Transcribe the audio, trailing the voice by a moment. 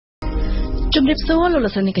ជំរាបសួរលោកលោ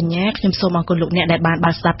កស្រីនាងកញ្ញាខ្ញុំសូមអរគុណលោកអ្នកដែលបាន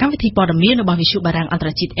ស្ដាប់កម្មវិធីព័ត៌មានរបស់វិទ្យុបារាំងអន្តរ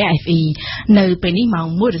ជាតិ RFI នៅពេលនេះម៉ោង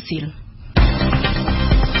 1 រសៀល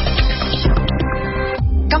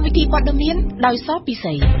កម្មវិធីព័ត៌មានដោយសពិ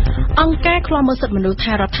សីអង្គការឃ្លាំមើលសិទ្ធិមនុស្ស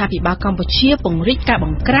ថារដ្ឋាភិបាលកម្ពុជាពង្រីកការប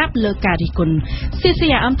ង្ក្រាបលើការរិះគន់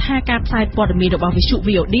CCRM ថាការផ្សាយព័ត៌មានរបស់វិទ្យុ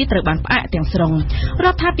VOD ត្រូវបានផ្អាកទាំងស្រុងរ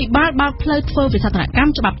ដ្ឋាភិបាលបើកផ្លូវធ្វើវិសោធនកម្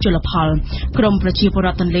មច្បាប់ជលផលក្រមប្រជាពលរ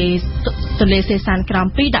ដ្ឋទន្លេសេសានក្រោម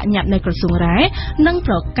2ដាក់ញត្តិនៅក្រសួងរ៉ែនិង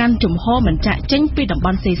ប្រកាន់ជំហរមិនចាក់ចេញពីតំប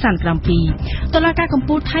ន់សេសានក្រោម2តុលាការកំ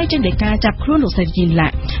ពូលថៃចេញដីកាចាប់ខ្លួនលោកស្រីជីនឡា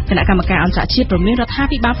គណៈកម្មការអន្តរជាតិព្រមានរដ្ឋា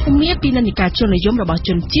ភិបាលភូមាពីនិន្នាការជននិយមរបស់ជ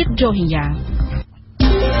នជាតិរ៉ូហិញយ៉ា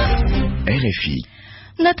RFI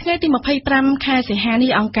នៅថ្ងៃទី 25 ខែសីហា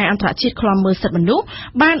នេះអង្គការអន្តរជាតិឃ្លាំមើលសិទ្ធិមនុស្ស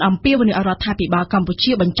បានអំពាវនាវឲ្យរដ្ឋាភិបាលកម្ពុ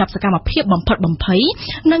ជាបញ្ចប់សកម្មភាពបំផិតបំភ័យ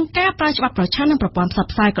និងការប្រើច្បាប់ប្រឆាំងនឹងប្រព័ន្ធផ្សព្វ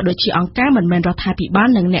ផ្សាយក៏ដូចជាអង្គការមិនមែនរដ្ឋាភិបាល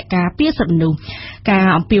និងអ្នកការពារសិទ្ធិមនុស្សការ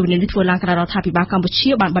អំពាវនាវនេះធ្វើឡើងក្រោយរដ្ឋាភិបាលកម្ពុជា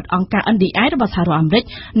បានបិទអង្គការ NDI របស់សហរដ្ឋអាមេរិក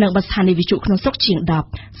និងបិទស្ថានីយ៍វិទ្យុក្នុងស្រុកជាង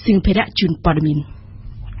 10 សិង្ហភារៈជូនព័ត៌មាន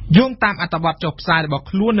យោងតាមអត្ថបទចុះផ្សាយរបស់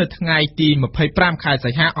ខ្លួននៅថ្ងៃទី 25 ខែ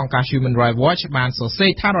សីហាអង្គការ Human Rights Watch បានសរសេ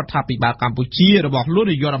រថារដ្ឋាភិបាលកម្ពុជារបស់លោក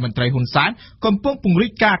នាយករដ្ឋមន្ត្រីហ៊ុនសែនកំពុងពង្រី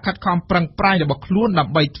កការខិតខំប្រឹងប្រែងរបស់ខ្លួនដើ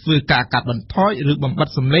ម្បីធ្វើការកាត់បន្ថយឬបំបិទ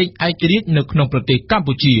សម្លេងឯករាជ្យនៅក្នុងប្រទេសកម្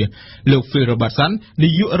ពុជាលោក Phil Robertson នា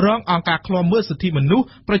យករងអង្គការឃ្លាំមើលសិទ្ធិមនុស្ស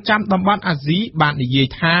ប្រចាំតំបន់អាស៊ីបាននិយាយ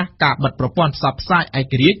ថាការបិទប្រព័ន្ធផ្សព្វផ្សាយឯ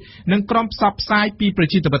ករាជ្យនិងក្រុមផ្សព្វផ្សាយពីប្រ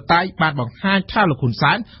ជាធិបតេយ្យបានបង្ហាញថាលោកហ៊ុន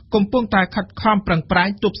សែនកំពុងតែខិតខំប្រឹងប្រែង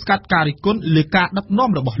ទប់ស្កាត់ការរិះគន់លើការដឹកនាំ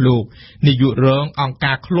របស់លោកនាយករងអង្គ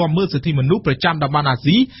ការឃ្លាំមើលសិទ្ធិមនុស្សប្រចាំតំបន់អា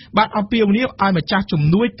ស៊ីបានអំពាវនាវឲ្យម្ចាស់ជំ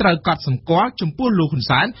នួយត្រូវកត់សម្គាល់ចំពោះលោកហ៊ុន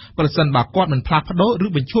សែនប្រសិនបើគាត់មិនផ្លាស់ប្ដូរឬ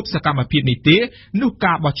បញ្ឈប់សកម្មភាពនេះទេនោះ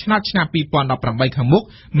ការបោះឆ្នោតឆ្នាំ 2018 ខាងមុខ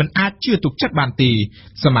មិនអាចជឿទុកចិត្តបានទេ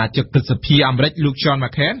សមាជិកព្រឹទ្ធសភាអាមេរិកលោក John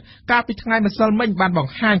McCain កាលពីថ្ងៃម្សិលមិញបានប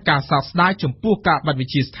ង្ហាញការសោកស្ដាយចំពោះការបិទវិ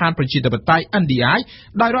ទ្យាស្ថានប្រជាធិបតេយ្យ NDI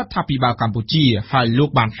ដោយរដ្ឋាភិបាលកម្ពុជាហើយលោក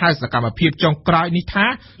បានហៅសកម្មភាពចុងក្រោយនេះថា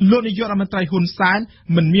លោកនាយករដ្ឋមន្ត្រីហ៊ុនសែន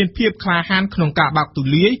មិនមានភាពក្លាហានក្នុងការបើកទូ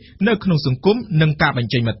លាយនៅក្នុងសង្គមនិងការប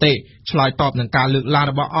ញ្ចេញមតិឆ្លើយតបនឹងការលើកឡើង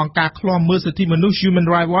របស់អង្គការឃ្លាំមើលសិទ្ធិមនុស្ស Human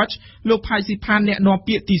Rights Watch លោកផៃស៊ីផានអ្នកនាំ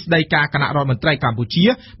ពាក្យទីស្តីការគណៈរដ្ឋមន្ត្រីកម្ពុជា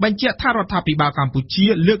បញ្ជាក់ថារដ្ឋាភិបាលកម្ពុជា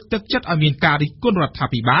លើកទឹកចិត្តឲ្យមានការរិះគន់រដ្ឋា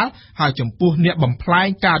ភិបាលហើយចំពោះអ្នកបំផ្លែង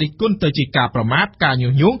ការរិះគន់ទៅជាការប្រមាថការ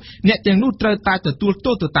ញុះញង់អ្នកទាំងនោះត្រូវតែទទួល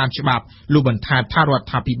ទោសទៅតាមច្បាប់លោកបន្ថែមថារដ្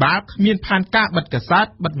ឋាភិបាលគ្មានផែនការបិទកាសែត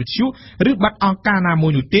បិទវិទ្យុឬបិទអង្គការណាមួ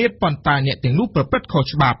យនោះទេប៉ុន្តែអ្នកទាំងនោះប្រព្រឹត្តខុស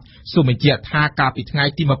ច្បាប់សូមបញ្ជាក់ថាកាលពីថ្ងៃ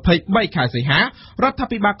ទី 23 ខែសីហារដ្ឋា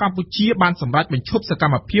ភិបាលកម្ពុជាបានសម្រេចបញ្ឈប់សក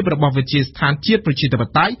ម្មភាពរបស់វិទ្យាស្ថានជាតិប្រជាធិប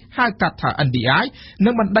តេយ្យហៅកាត់ថា NDI និ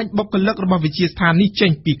ងបណ្ដេញបុគ្គលិករបស់វិទ្យាស្ថាននេះចេ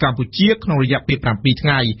ញពីកម្ពុជាក្នុងរយៈពេល 7 ថ្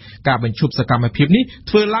ងៃការបញ្ឈប់សកម្មភាពនេះ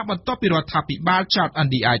ធ្វើឡើងបន្ទាប់ពីរដ្ឋាភិបាលចោទ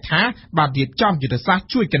NDI ថាបានរៀបចំយុទ្ធសាស្ត្រ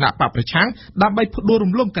ជួយគណៈបកប្រឆាំងដើម្បីផ្ដួល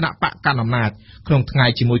រំលំគណៈបកកណ្ដាលអំណាចក្នុងថ្ងៃ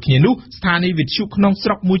ជាមួយគ្នានោះស្ថានីយ៍វិទ្យុក្នុងស្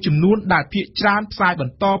រុកមួយចំនួនដែលភាគច្រើនផ្សាយប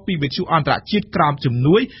ន្តពីវិទ្យុអន្តរជាតិក្រោមជំ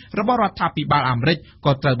នួយរបស់រដ្ឋាភិបាលអាមេរិក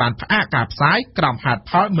ក៏ត្រូវបានផ្អាកការផ្សាយក្រោមហេតុ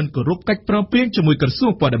ផលមិនគោរពកិច្ចព្រមព្រៀងជាមួយក្រសួ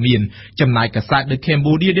ងព័ត៌មានចំណែកកាសែត The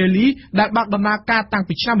Cambodia Daily ដែលបើកដំណើរការតាំង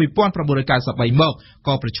ពីឆ្នាំ 1993 មក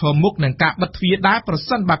ក៏ប្រឈមមុខនឹងការបិទទ្វារដែរប្រ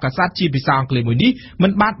សិនបើកាសែតជាភាសាអង់គ្លេសមួយនេះមិ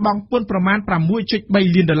នបានបង់ពន្ធប្រមាណ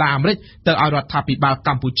 $6.3 លានទៅឲ្យរដ្ឋាភិបាលក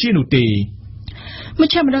ម្ពុជានោះទេម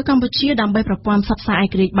ជ្ឈមណ្ឌលកម្ពុជាដើម្បីប្រព័ន្ធផ្សព្វផ្សាយឯ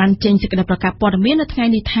ករាជ្យបានចេញសេចក្តីប្រកាសព័ត៌មាននៅថ្ងៃ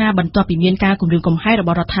នេះថាបន្ទាប់ពីមានការគម្រាមកំហែងរប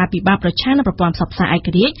ស់រដ្ឋាភិបាលប្រឆាំងនឹងប្រព័ន្ធផ្សព្វផ្សាយឯក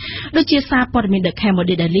រាជ្យដូចជាសារព័ត៌មាន The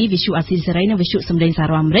Cambodia Daily វិទ្យុអាស៊ីសេរីនិងវិទ្យុសំឡេងសហ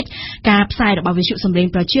រដ្ឋអាមេរិកការផ្សាយរបស់វិទ្យុសំឡេង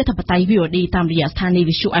ប្រជាធិបតេយ្យ VOD តាមរយៈស្ថានីយ៍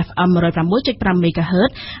វិទ្យុ FM 106.5 MHz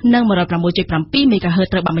និង 106.7 MHz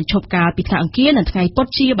ត្រូវបានបញ្ឈប់កាលពីថ្ងៃអង្គារនិងថ្ងៃពុធ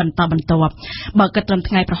ជាបន្តបន្ទាប់បើគិតត្រឹម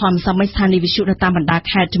ថ្ងៃប្រហោះម្សិលមិញស្ថានីយ៍វិទ្យុនៅតាមបណ្ដា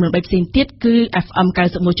ខេត្តចំនួន3ផ្សេងទៀតគឺ FM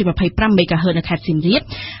 91.25 MHz នៅខេត្តសៀមរាប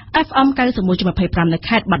FM 91.25 នៅ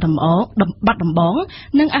ខេត្តបាត់ដំបង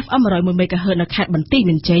និង FM 101 MHz នៅខេត្តបន្ទាយ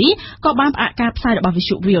មានជ័យក៏បានផ្អាកការផ្សាយរបស់វិទ្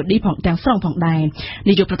យុ VOD ផងទាំងស្រុងផងដែរ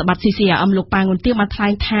នាយកប្រតិបត្តិ CCRM លោកប៉ាងុនទៀងបានថ្លែ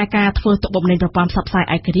ងថាការធ្វើទុកបុកម្នេញប្រព័ន្ធផ្សព្វផ្សាយ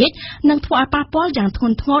ឯករាជ្យនឹងធ្វើឲ្យប៉ះពាល់យ៉ាងធ្ង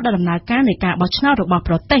ន់ធ្ងរដល់ដំណើរការនៃការបោះឆ្នោតរបស់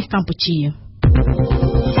ប្រទេសកម្ពុជា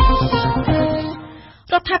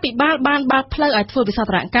រដ្ឋាភិបាលបានបើកផ្លូវឲ្យធ្វើវិសោធ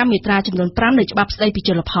នកម្មមាត្រាចំនួន 5 នៃច្បាប់ស្តីពីជ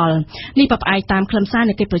លផលនេះផ្អែកតាមខ្លឹមសារ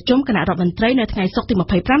នៃកិច្ចប្រជុំគណៈរដ្ឋមន្ត្រីនៅថ្ងៃសុក្រទី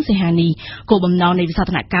 25 សីហានេះគោលបំណងនៃវិសោធ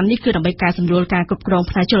នកម្មនេះគឺដើម្បីកែសម្រួលការគ្រប់គ្រង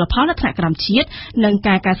ផ្នែកជលផលនៅថ្នាក់ក្រោមជាតិនិង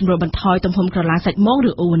ការកែសម្រួលបន្ថយទំហំក្រឡាសាច់មង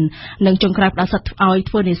ឬអ៊ូននិងចុងក្រោយផ្ដល់សិទ្ធិឲ្យ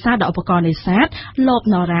ធ្វើនេសាទដល់ឧបករណ៍នេសាទលប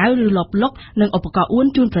នរ៉ាវឬលបលុកនិងឧបករណ៍អ៊ូន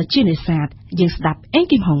ជូនប្រជានេសាទយើងស្ដាប់អេង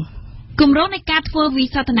គីមហុង គម្រោងនៃការធ្វើវិ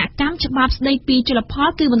សោធនកម្មច្បាប់ស្ដីពីជលផល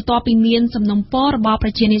គឺបន្ទាប់ពីមានសំណុំពររបស់ប្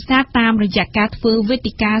រជានេសាទតាមរយៈការធ្វើវេ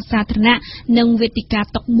ទិកាសាធារណៈនិងវេទិកា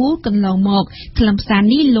តុកមូលកន្លងមកខ្លឹមសារ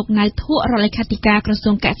នេះលោកណៅធុរដ្ឋលេខាធិការក្រ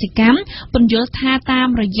សួងកសិកម្មពន្យល់ថាតាម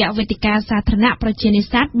រយៈវេទិកាសាធារណៈប្រជានេ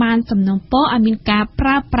សាទបានសំណុំពរឲ្យមានការប្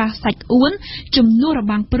រើប្រាស់សាច់អួនជំនួសរ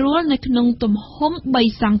បាំងព្រួលនៅក្នុងទំហំ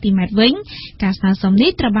3សង់ទីម៉ែត្រវិញការស្នើសុំនេះ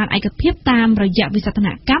ត្រូវបានឯកភាពតាមរយៈវិសោធន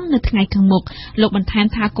កម្មនៅថ្ងៃខាងមុខលោកបន្ថែម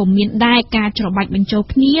ថាក៏មានការច្របាច់បញ្ចូល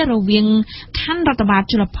គ្នារវាងខណ្ឌរដ្ឋបាល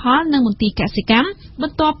ជលផលនិងមន្ទីរកសិកម្មប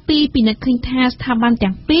ន្ទាប់ពីពិនិត្យឃើញថាស្ថាប័ន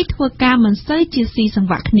ទាំងពីរធ្វើការមិនសូវជាស៊ីសង្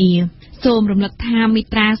វាក់គ្នាសូមរំលឹកថាមា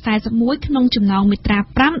ត្រា41ក្នុងចំណងមាត្រា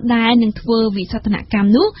5ដែលនឹងធ្វើវិសោធនកម្ម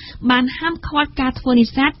នោះបានហាមឃាត់ការធ្វើនេ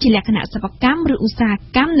សាទជាលក្ខណៈសិប្បកម្មឬឧស្សាហ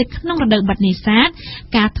កម្មនៅក្នុងរដូវបិទនេសាទ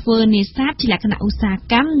ការធ្វើនេសាទជាលក្ខណៈឧស្សាហ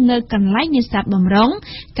កម្មនៅកន្លែងនេសាទបម្រុង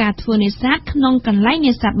ការធ្វើនេសាទក្នុងកន្លែង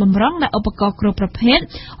នេសាទបម្រុងដែលឧបករណ៍គ្រប់ប្រភេទ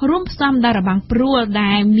រួមផ្សំដោយរបាំងព្រួល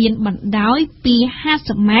ដែលមានបណ្ដោយពី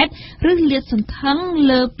50ម៉ែត្រឬលាតសន្ធឹង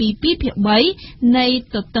លើពី2/3នៃ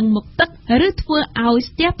ទទឹងមុខទឹកឬធ្វើឲ្យ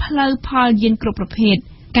ស្ទះផ្លូវផលយានគ្រប់ប្រភេទ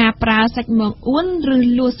ការប្រើសាច់មងអួនឬ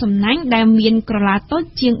លួសសំណាញ់ដែលមានក្រឡាតូច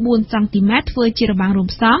ជាង4សង់ទីម៉ែត្រធ្វើជារបាំងរួម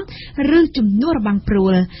ផ្សំឬជំនួសរបាំងព្រួ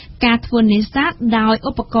លការធ្វើនេសាទដោយ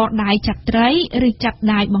ឧបករណ៍ដាយចាប់ត្រីឬចាប់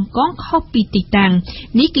ដាយបង្កងខុសពីទីតាំង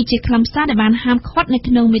នេះគឺជាខ្លឹមសារដែលបានហាមឃាត់នៅ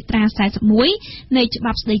ក្នុងមាត្រា41នៃច្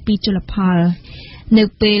បាប់ស្តីពីជលផលនៅ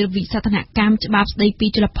ពេលវិសោធនកម្មច្បាប់ស្តីពី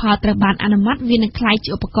ជលផលត្រូវបានអនុម័តវានឹងក្លាយជា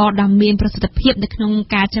ឧបករណ៍ដ៏មានប្រសិទ្ធភាពនៅក្នុង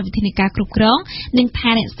ការចាត់វិធានការគ្រប់គ្រងនិង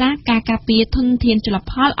ថែរក្សាការការពារធនធានជល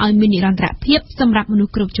ផលឲ្យមាននិរន្តរភាពសម្រាប់មនុស្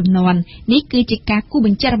សគ្រប់ជំនាន់នេះគឺជាការគូប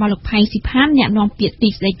ញ្ជាក់របស់លោកផៃស៊ីផានអ្នកនាំពាក្យទី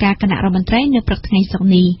ស្តីការគណៈរដ្ឋមន្ត្រីនៅព្រឹកថ្ងៃសុក្រ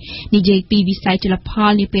នេះនិយាយពីវិស័យជលផ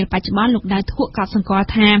លនាពេលបច្ចុប្បន្នលោកដៅធុកក៏សង្កល់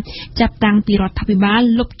ថាចាប់តាំងពីរដ្ឋាភិបាល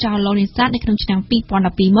លុបចោលឡូនេសាទនៅក្នុងឆ្នាំ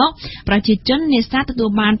2012មកប្រជាជននេសាទទទួល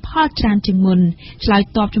បានផលច្រើនជាងមុនឆ្លើយ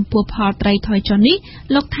តបចំពោះផលត្រីថយចុះនេះ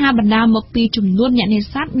លោកថាបណ្ដាលមកពីចំនួនអ្នកនេ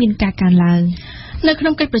សាទមានការកើនឡើងនៅក្នុ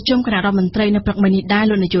ងកិច្ចប្រជុំគណៈរដ្ឋមន្ត្រីនៅព្រឹកមិញនេះដែរ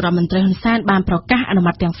លោកនាយករដ្ឋមន្ត្រីហ៊ុនសែនបានប្រកាសអនុ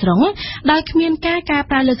ម័តទាំងស្រុងដោយគ្មានការកែ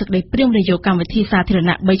ប្រែលើសេចក្តីព្រាងវិនិយោគកម្មវិធីសាធារ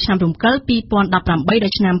ណៈ3ឆ្នាំរំកិល2018ដ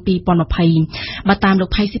ល់ឆ្នាំ2020បើតាមលោក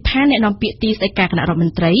ផៃស៊ីផានអ្នកនាំពាក្យទីស្តីការគណៈរដ្ឋម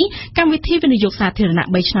ន្ត្រីកម្មវិធីវិនិយោគសាធារណៈ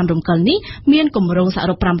3ឆ្នាំរំកិលនេះមានគម្រោងស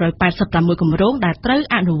រុប586គម្រោងដែលត្រូវ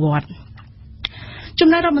អនុវត្តចំ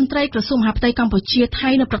ណែករដ្ឋមន្ត្រីក្រសួងមហាផ្ទៃកម្ពុជាថៃ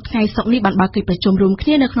នៅព្រឹកថ្ងៃសុក្រនេះបានបើកកិច្ចប្រជុំរួមគ្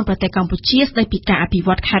នានៅក្នុងប្រទេសកម្ពុជាស្តីពីការអភិវ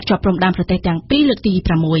ឌ្ឍខេត្តជាប់ព្រំដែនប្រទេសទាំងពីរលើកទី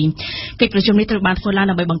6កិច្ចប្រជុំនេះត្រូវបានធ្វើឡើង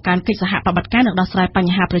ដើម្បីបង្កើនកិច្ចសហប្រតិបត្តិការនិងដោះស្រាយប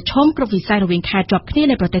ញ្ហាប្រឈមគ្រប់វិស័យរវាងខេត្តជាប់គ្នា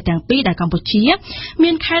នៃប្រទេសទាំងពីរដែលកម្ពុជា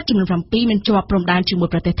មានខេត្តចំនួន7មានជាប់ព្រំដែនជាមួយ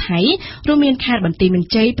ប្រទេសថៃរួមមានខេត្តបន្ទាយមាន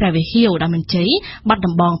ជ័យព្រះវិហារឧត្តរមានជ័យបាត់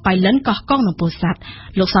ដំបងប៉ៃលិនកោះកុងនិងពោធិ៍សាត់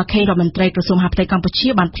លោកសខេងរដ្ឋមន្ត្រីក្រសួងមហាផ្ទៃកម្ពុជា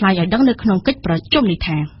បានថ្លែងឲ្យដឹងនៅក្នុងកិច្ចប្រជុំនេះ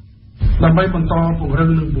ថាដើម្បីបន្តពង្រឹង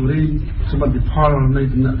និងពង្រីកសមិទ្ធផលនៃ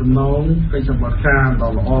ដំណាក់ដំណងកិច្ចសម្បត្តិការដ៏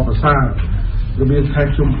ល្អប្រសើររវាងខេត្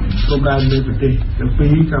តជុំព្រំដែននៃប្រទេសទាំងពី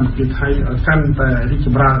រកម្ពុជាថៃឲ្យកាន់តែរីកច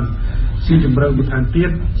ម្រើនស៊ីជម្រៅបន្ថែមទៀត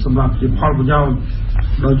សម្រាប់ជាផលប្រយោជន៍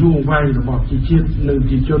ដ៏យូរអង្វែងរបស់ប្រជាជាតិនិងប្រ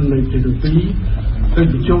ជាជននៃប្រទេសទាំងពីរកិច្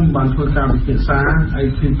ចប្រជុំបានធ្វើការពិភាក្សាឲ្យ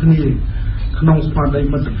គ្នាក្នុងស្មារតី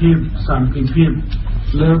មិត្តភាពសាមគ្គីភាព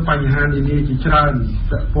លើបញ្ហានានាជាច្រើន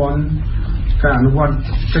ពាក់ព័ន្ធការអនុវត្ត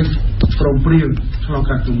កិច្ចព្រមព្រៀងឆ្លង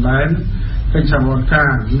កាត់ព្រំដែនកិច្ចសហកា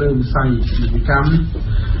រលើវិស័យពាណិជ្ជកម្ម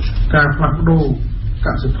ការផ្លាស់ប្ដូរក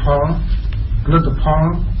សិផលផលិតផល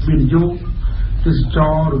វិនិយោគទេសច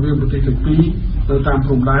ររវាងប្រទេសទាំងពីរទៅតាម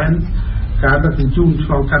ព្រំដែនការដឹកជញ្ជូនឆ្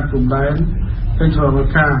លងកាត់ព្រំដែនកិច្ចសហ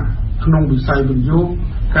ការក្នុងវិស័យវិនិយោគ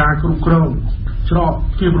ការគ្រប់គ្រងច្រក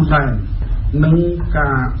ជាព្រំដែននិងកា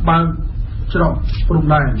របើកច្រកព្រំ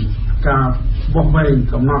ដែនការវាស់វែង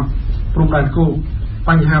កំណត់ព្រំដែនគោក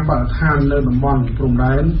បញ្ហាបរិស្ថាននៅតំបន់ព្រំ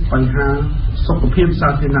ដែនបញ្ហាសុខភាពសា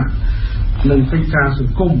ធារណៈនិងកិច្ចការស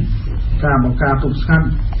ង្គមការបង្ការទប់ស្កាត់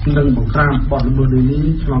និងបង្ក្រាបបទល្មើសនានា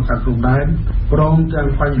ឆ្លងកាត់ព្រំដែនព្រមទាំង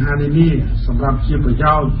បញ្ហានានាសម្រាប់ជាប្រ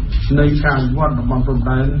យោជន៍នៃការវិវត្តតំបន់ព្រំ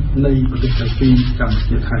ដែននៃប្រទេសទាំងពីរកម្ពុ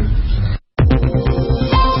ជាថៃ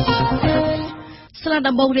ស្លា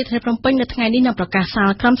ដំបងរាជធានីភ្នំពេញនៅថ្ងៃនេះនឹងប្រកាសសាល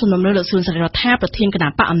ក្រមសំណុំរឿងលោកសួនសេរីរដ្ឋាប្រធានគណៈ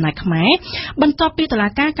បកអំណាចខ្មែរបន្ទាប់ពីតុលា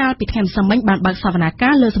ការកាលពីថ្ងៃម្សិលមិញបានបើកសវនាកា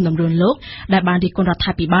រលើសំណុំរឿងលោកដែលបានរិះគន់រដ្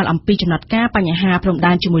ឋាភិបាលអំពីចំណាត់ការបញ្ហាព្រំ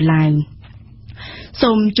ដែនជាមួយឡាវ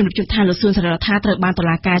សូមជម្រាបជូនថាលោកសួនសេរីរដ្ឋាត្រូវបានតុ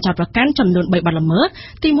លាការចោទប្រកាន់ចំនួន3បទល្មើស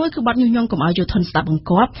ទី1គឺបទញុះញង់កុំឲ្យយុធនស្ដាប់បង្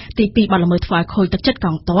គាប់ទី2បទល្មើសធ្វើឲ្យខូចទឹកចិត្តក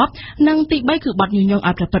ងទ័ពនិងទី3គឺបទញុះញង់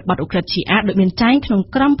ឲ្យប្រព្រឹត្តបទឧក្រិដ្ឋជាអាតដោយមានចែងក្នុង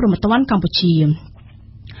ក្រមព្រហ្មទណ្ឌកម្ពុជា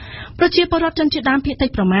ប្រជាពលរដ្ឋជនជាតិដើមភាគតិច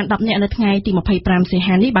ប្រមាណ10នាក់នៅថ្ងៃទី25សី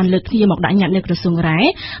ហានេះបានលើកគ្នាមកដាក់ញត្តិនៅក្រសួងរ៉ែ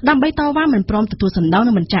ដើម្បីតវ៉ាមិនព្រមទទួលសម្ដៅ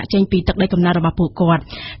និងបញ្ជាក់ចេញពីទឹកដីកំណើតរបស់ពួកគាត់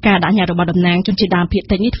ការដាក់ញត្តិរបស់តំណាងជនជាតិដើមភាគ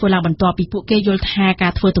តិចនេះធ្វើឡើងបន្ទាប់ពីពួកគេយល់ថាកា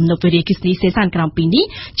រធ្វើទំនប់វារីអគ្គិសនីសេសានក្រោម2នេះ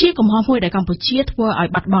ជាកំហុសមួយដែលកម្ពុជាធ្វើឲ្យ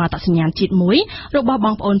បាត់បង់អត្តសញ្ញាណជាតិមួយរបស់ប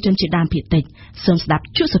ងប្អូនជនជាតិដើមភាគតិចសូមស្ដាប់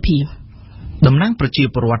ជុសុភីតំណាងប្រជា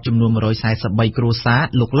ពលរដ្ឋចំនួន143គ្រួសារ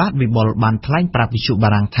លោកឡាតវិបុលបានថ្លែងប្រាប់វិទ្យុបា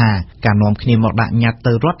រាំងថាការនាំគ្នាមកដាក់ញត្តិ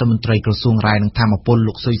ទៅរដ្ឋមន្ត្រីក្រសួងរាយនឹងធម្មពល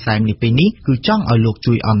លោកស៊ុយសែមនេះពេលនេះគឺចង់ឲ្យលោក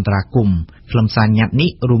ជួយអន្តរាគមន៍ខ្លឹមសារញត្តិនេះ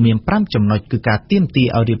រួមមាន5ចំណុចគឺការទាមទារ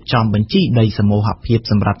ឲ្យរៀបចំបញ្ជីដីសមូហភាព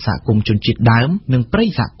សម្រាប់សហគមន៍ជនជាតិដើមនិងព្រៃ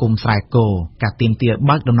សហគមន៍ស្រែគោការទាមទារ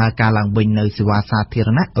បើកដំណើរការឡើងវិញនៅសេវាសាធារ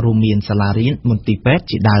ណៈរួមមានសាលារៀនមន្ទីរពេទ្យ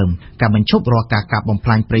ជាដើមការបញ្ឈប់រាល់ការកាប់បំផ្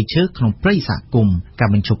លាញព្រៃឈើក្នុងព្រៃសហគមន៍ការ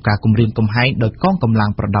បញ្ឈប់ការគំរាមកំហែងដោយកងកម្លាំ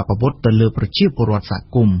ងប្រដាប់អាវុធទៅលើប្រជាពលរដ្ឋសហ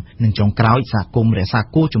គមន៍និងចុងក្រោយសហគមន៍រក្សា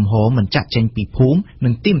គោលជំហរមិនចាក់ចេញពីភូមិនិ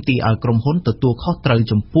ងទាមទារឲ្យក្រុមហ៊ុនទទួលខុសត្រូវ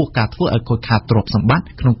ចំពោះការធ្វើឲ្យខូចខាតទ្រព្យសម្បត្តិ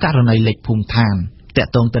ក្នុងករណីលិចភូមិឋានតា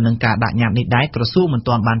ក់ទងទៅនឹងការដាក់ញត្តិនេះដែរក្រសួងមិន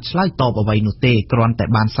ទាន់បានឆ្លើយតបអ្វីនោះទេគ្រាន់តែ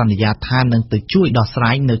បានសន្យាថានឹងទៅជួយដោះស្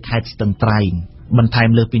រាយនៅខេត្តស្ទឹងត្រែងបន្ថែម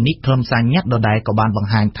លើពីនេះខ្លឹមសារញត្តិដដែលក៏បានប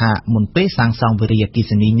ង្ហាញថាមុនពេលសាងសង់វារីអគ្គិ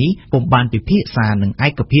សនីនេះពុំបានពិភាក្សានឹងឯ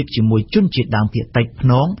កភាពជាមួយជនជាតិដើមភាគតិចភ្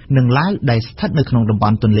នងនិងឡាវដែលស្ថិតនៅក្នុងតំប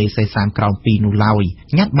ន់ទន្លេសេសានក្រោម2នោះឡើយ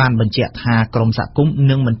ញត្តិបានបញ្ជាក់ថាក្រមសហគមន៍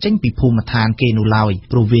នឹងមិនចេញពីភូមិឋានគេនោះឡើយ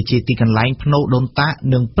ព្រោះវាជាទីកន្លែងភ្នូរដូនតា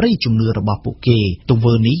និងព្រៃជំនឿរបស់ពួកគេទង្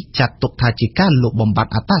វើនេះចាត់ទុកថាជាការលុបបំបា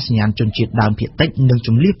ត់អត្តសញ្ញាណជនជាតិដើមភាគតិចនិង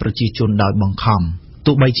ជំនឿប្រជាជនដោយបង្ខំ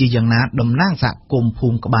ទោះបីជាយ៉ាងណាតំណាងសហគមន៍ភូ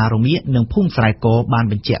មិក្បាលរមៀកនិងភូមិស្រែគរបាន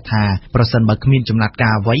បញ្ជាក់ថាប្រសិនបើគ្មានចំណាត់កា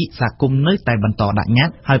រអ្វីសហគមន៍នៅតែបន្តដាក់ញត្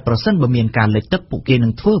តិហើយប្រសិនបើមានការលិចទឹកពួកគេនឹ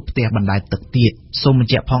ងធ្វើផ្ទះបណ្ដែតទឹកទៀតសូមប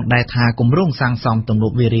ញ្ជាក់ផងដែរថាគម្រោងសាងសង់ទំន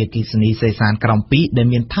ប់វារីអគ្គិសនីសេសានក្រោម2ដែល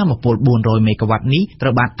មានថាមពល400មេហ្គាវ៉ាត់នេះត្រូ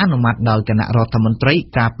វបានអនុម័តដោយគណៈរដ្ឋមន្ត្រី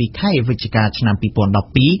កាលពីខែវិច្ឆិកាឆ្នាំ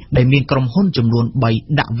2012ដែលមានក្រុមហ៊ុនចំនួន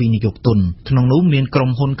3ដាក់វិនិយោគទុនក្នុងនោះមានក្រុម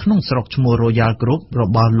ហ៊ុនក្នុងស្រុកឈ្មោះ Royal Group រ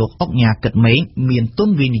បស់លោកអុកញ៉ាគិតមេងមានទុន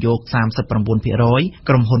វិនិយោគ 39%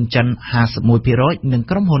 ក្រុមហ៊ុនចិន 51% និង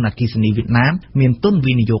ក្រុមហ៊ុនអគ្គិសនីវៀតណាមមានទុន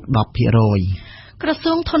វិនិយោគ 10%ក្រ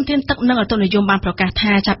សួងធនធានទឹកនិងឧតុនិយមបានប្រកាស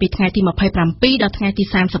ថាចាប់ពីថ្ងៃទី27ដល់ថ្ងៃទី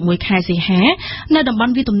31ខែសីហានៅតំប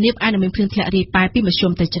ន់វាលទំនាបអាចនឹងមានភ្លៀងធ្លាក់រាយប៉ាយពីមធ្យ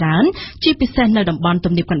មទៅច្រើនជាពិសេសនៅតំបន់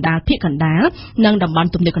ទំនាបកណ្ដាលភាគកណ្ដាលនិងតំបន់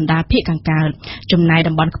ទំនាបកណ្ដាលភាគខាងកើតចំណែក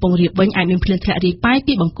តំបន់ខ្ពង់រាបវិញអាចមានភ្លៀងធ្លាក់រាយប៉ាយ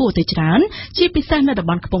ពីបង្គោលទៅច្រើនជាពិសេសនៅតំ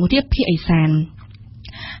បន់ខ្ពង់រាបភាគឦសាន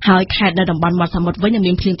ហើយខេត្តនៅតំបន់មាត់សមុទ្រវិញ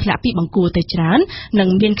មានភ្លៀងធ្លាក់ពីបង្គួរទៅច្រើននិង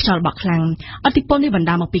មានខ្យល់បក់ខ្លាំងឥទ្ធិពលនេះបណ្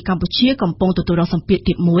ដាលមកពីកម្ពុជាកំពុងទទួលរងសម្ពាធ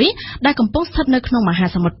ទៀតមួយដែលកំពុងស្ថិតនៅក្នុងមហា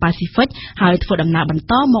សមុទ្រប៉ាស៊ីហ្វិកហើយធ្វើដំណើរបន្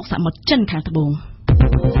តមកសមុទ្រចិនខាងត្បូង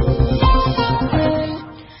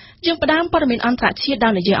យើងផ្ដើមព័ត៌មានអន្តរជាតិដោ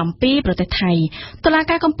យនិយាយអំពីប្រទេសថៃតុលា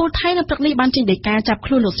ការកំពូលថៃនៅព្រឹកនេះបានចេញដីកាចាប់ខ្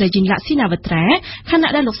លួនលោកស្រីជីងឡាក់ស៊ីណាវត្រាខណៈ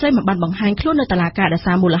ដែលលោកស្រីមិនបានបង្ហាញខ្លួននៅតុលាការដោយ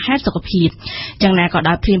សារមូលហេតុសុខភាពយ៉ាងណាក៏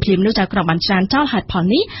ដោយព្រាមនោះចៅក្រមបានច្រានចោលហេតុផល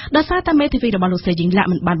នេះដោយសារតែមេធាវីរបស់លោកស្រីជីងឡាក់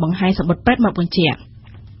មិនបានបង្ហាញសម្បត្តិពេទ្យមកបញ្ជាក់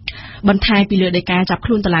បន្ថែមពីលើដីកាចាប់ខ្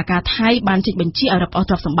លួនតុលាការថៃបានចេញបញ្ជាឲ្យរឹបអូស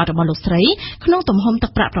ទ្រព្យសម្បត្តិរបស់លោកស្រីក្នុងទំហំទឹ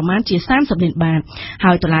កប្រាក់ប្រមាណជា30លានបាត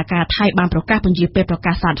ហើយតុលាការថៃបានប្រកាសពន្យាពេលប្រ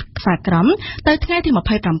កាសសាក្រមទៅថ្ងៃទី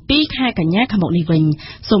27ខែកញ្ញាខាងមុខនេះវិញ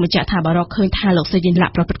សូមបញ្ជាក់ថាបើរកឃើញថាលោកស្រីយិនឡា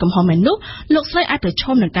ក់ប្រព្រឹត្តកំហុសមែននោះលោកស្រីអាចប្រឈ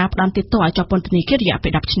មនឹងការផ្ដន្ទាទោសឲ្យជាប់ពន្ធនាគាររយៈពេ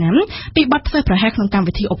ល10ឆ្នាំពីបទធ្វេសប្រហែសក្នុងកម្ម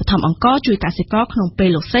វិធីឧបត្ថម្ភអង្គជួយកសិករក្នុងពេល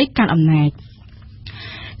លោកស្រីកាន់អំណាច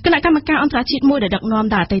គណៈកម្មការអន្តរជាតិមួយដែលដឹកនាំ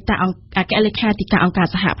ដោយអតីតអគ្គលេខាធិការអង្គការ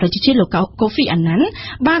សហប្រជាជាតិលោកកូហ្វីអាណាន់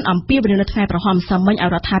បានអំពាវនាវនៅថ្ងៃប្រហ័សម្សិលមិញឲ្យ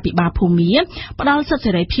រដ្ឋាភិបាលភូមាផ្ដល់សិទ្ធិ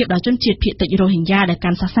សេរីភាពដល់ជនជាតិភាគតិចរ៉ូហិញ៉ាដែល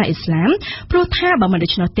កាន់សាសនាអ៊ីស្លាមព្រោះថាបើមិនដូ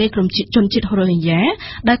ច្នោះទេក្រុមជនជាតិរ៉ូហិញ៉ា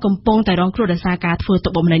ដែលកំពុងតែរងគ្រោះដោយសារការធ្វើទុ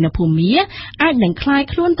កបុកម្នេញនៅភូមាអាចនឹងក្លាយ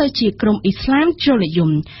ខ្លួនទៅជាក្រុមអ៊ីស្លាមជ្រុលនិយម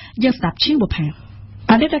យើងស្ដាប់ជាងបុផា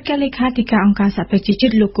អតីតអគ្គលេខាធិការអង្គការសហប្រជាជា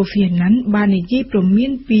តិលោកកូហ្វីអាណាន់បាននិយាយព្រមា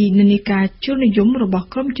នពីនិន្នាការជ្រុលនិយមរបស់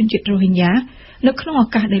ក្រុមជនជាតិរ៉ូហិញ៉ានៅក្នុងឱ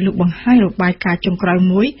កាសដែលលោកបង្ហាញរបាយការណ៍ចុងក្រោយ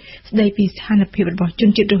មួយស្ដីពីស្ថានភាពរបស់ជន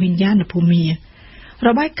ជាតិរ៉ូហិញ៉ានៅភូមារ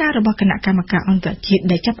បាយការណ៍របស់គណៈកម្មការអន្តរជាតិ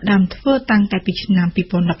ដែលចាប់ផ្ដើមធ្វើតាំងតែពីឆ្នាំ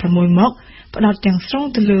2016មកផ្ដោតទាំងស្រុង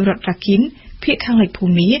ទៅលើរដ្ឋរាខិនភាគខាងលិចភូ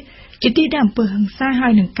មាជាទីដែលអំពើហិង្សាហើ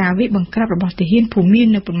យនឹងការវាយបង្ក្រាបរបស់ទាហានភូមា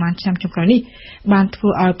នៅប្រមាណឆ្នាំចុងក្រោយនេះបានធ្វើ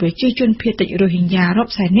ឲ្យប្រជាជនភាគតិចរ៉ូហិញ៉ារា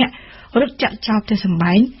ប់សែននាក់រត់ចាក់ចោលផ្ទះសម្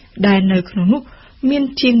បែងដែលនៅក្នុងនោះមាន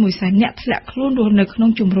ជាង1សែននាក់ធ្លាក់ខ្លួនរស់នៅក្នុង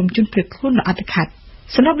ជំរំជនភៀសខ្លួនដ៏អត្តឃាត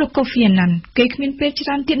សម្រាប់លោកកូហ្វីអាណាន់គេគ្មានពេលច្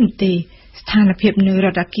រើនទៀតនោះទេស្ថានភាពនៅរ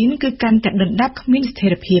ដ្ឋរាខិនគឺកាន់តែដុនដាបគ្មានស្ថិ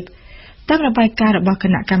រភាព តាមរបាយការណ៍របស់គ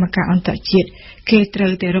ណៈកម្មការអន្តរជាតិគេត្រូ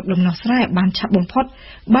វតែរកដំណោះស្រាយបានឆាប់បំផុត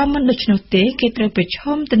បើមិនដូច្នោះទេគេត្រូវប្រឈ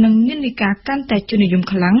មទៅនឹងនិន្នាការកាន់តែជននិយម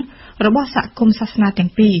ខ្លាំងរបស់សហគមន៍សាសនាទាំ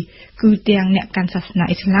ងពីរគឺទាំងអ្នកកាន់សាសនា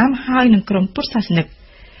អ៊ីស្លាមហើយនិងក្រុមពុទ្ធសាសនិក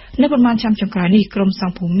នៅប្រមាណឆ្នាំចុងក្រោយនេះក្រុមស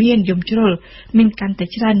ង្ឃភូមិនិយមជ្រុលមានកាន់តែ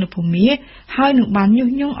ច្រើននៅភូមិហើយនឹងបានញុះ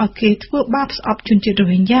ញង់ឲ្យគេធ្វើបាបស្អប់ជនជាតិរ៉ូ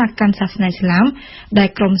ហិញយ៉ាកាន់សាសនាអ៊ីស្លាមដែល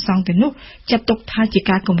ក្រុមសង្ឃទាំងនោះចាត់ទុកថាជា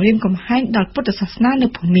ការគំរាមកំហែងដល់ពុទ្ធសាសនានៅ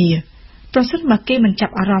ភូមិប្រសិនបើគេមិនចា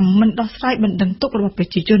ប់អារម្មណ៍មិនដោះស្រាយបណ្ដឹងទុករបស់ប្រ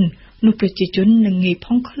ជាជននោះប្រជាជននឹងងាយ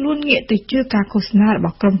ផុងខ្លួនងាកទៅជឿការឃោសនារប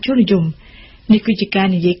ស់ក្រុមជននិយមនេះគឺជាការ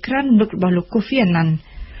និយាយក្រានរំលឹករបស់លោកកូហ្វីអាណាន់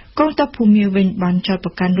កងទ័ពភូមិវិញបានចោទ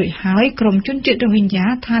ប្រកាន់រួចហើយក្រុមជនជាតិរ៉ូហិញយ៉ា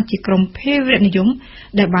ថាជាក្រុមភេរវនិយម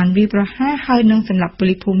ដែលបានវាយប្រហារហើយនឹងសម្លាប់ប៉ូ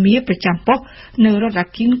លីសភូមិប្រចាំប៉ុស្តិ៍នៅរដ្ឋរ៉ា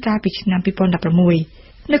គីនកាលពីឆ្នាំ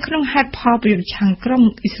2016នៅក្នុងហេតុផលប្រយុទ្ធឆាំងក្រុម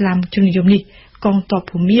អ៊ីស្លាមជននិយមនេះកងទ័ព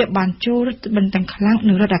ភូមិបានចូលរឹតបន្តឹងខ្លាំង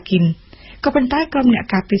នៅរដ្ឋរ៉ាគីនក៏ប៉ុន្តែក្រុមអ្នក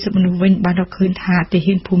ការពារសិទ្ធិមនុស្សវិញបានរកឃើញថាទា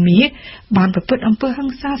ហានភូមិបានប្រព្រឹត្តអំពើហិ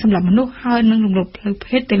ង្សាសម្រាប់មនុស្សហើយនឹងរំលោភផ្លូវ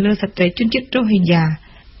ភេទទៅលើស្ត្រីជនជាតិរ៉ូហិញយ៉ា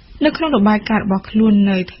នៅក្នុងរបាយការណ៍របស់ខ្លួន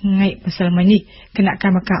នៅថ្ងៃម្សិលមិញនេះគណៈក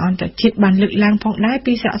ម្មការអន្តរជាតិបានលើកឡើងផងដែរ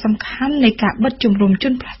ពីសារៈសំខាន់នៃការបិទជំរំជ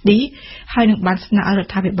នផ្លាស់ទីហើយនឹងបានស្នើឲ្យរ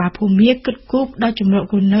ដ្ឋាភិបាលភូមិគិតគូរដល់ជំរក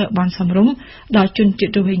រស់នៅបានសមរម្យដល់ជនជា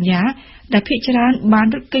តិរ៉ូហិញយ៉ាដែលភាគច្រើនបាន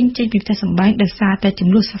រត់គេចចេញពីផ្ទះសម្បែងដោយសារតែចំ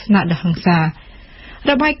នួនសាសនាដ៏ហិង្សា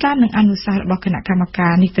របាយការណ៍និងអនុសាសន៍របស់គណៈកម្មកា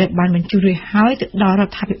រនេះត្រូវបានបញ្ជូនរួចហើយទៅដល់រ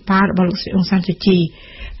ដ្ឋាភិបាលរបស់លោកស្រីអ៊ុងសានស៊ូជី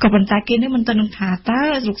ក៏ប៉ុន្តែគេនៅមិនទាន់ដឹងថាតើ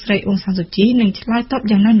លោកស្រីអ៊ុងសានស៊ូជីនឹងឆ្លើយតប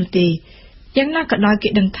យ៉ាងណានោះទេយ៉ាងណាក៏ដោយគេ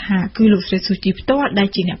ដឹងថាគឺលោកស្រីស៊ូជីផ្ទាល់ដែល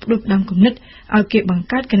ជាអ្នកផ្ដួចផ្ដើមគំនិតឲ្យគេបង្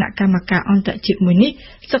កើតគណៈកម្មការអន្តរជាតិមួយនេះ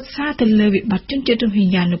សិក្សាទៅលើវិបត្តិជនជាតិរ៉ូហិញ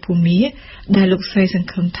យ៉ានៅភូមិដែលលោកស្រីសង្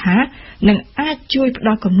ឃឹមថានឹងអាចជួយផ្ដ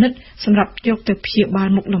ល់គំនិតសម្រាប់យកទៅព្យាបាល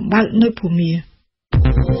មុខលំបាកនៅភូមិ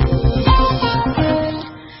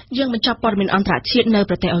យើងបញ្ចប់ព័ត៌មានអន្តរជាតិនៅ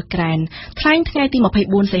ប្រទេសអ៊ុយក្រែនថ្លែងថ្ងៃទី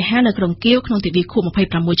24សីហានៅក្រុងគៀវក្នុងទិវាខួប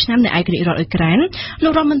26ឆ្នាំនៃឯករាជ្យរដ្ឋអ៊ុយក្រែនលោ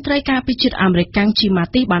ករដ្ឋមន្ត្រីការពារជាតិអាមេរិកជីម៉ា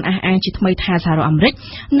ទីបានអះអាងជាថ្មីថាសហរដ្ឋអាមេរិក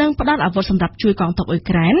នឹងផ្ដល់អាវុធសម្រាប់ជួយកងទ័ពអ៊ុយ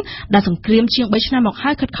ក្រែនដែលសង្គ្រាមជាង3ឆ្នាំមក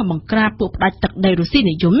ហើយខិតខំបង្ក្រាបពួកផ្ដាច់ទឹកដីរុស្ស៊ី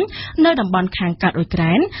និយមនៅតំបន់ខាងកើតអ៊ុយក្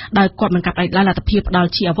រែនដោយគាត់មិនកាត់ផ្ដាច់លទ្ធភាពផ្ដល់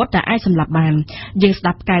ជាអាវុធដែលអាចសម្លាប់បានយើងស្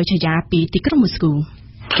ដាប់កែវឆាយាពីទីក្រុងមូស្គូ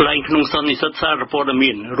ថ្លែងក្នុងសន្និសីទសារព័ត៌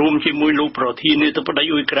មានរួមជាមួយលោកប្រធានាធិបតី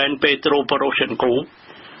អ៊ុយក្រែនពេត្រូប៉ូរ៉ូសេនកូ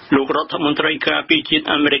លោករដ្ឋមន្ត្រីការពារជាតិ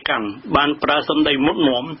អាមេរិកបានប្រើសម្ដីមុតម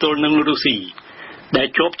មទល់នឹងរុស្ស៊ីដែល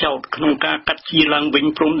ជាប់ចោទក្នុងការកាត់ជាឡើងវិញ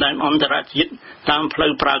ព្រំដែនអន្តរជាតិតាមផ្លូ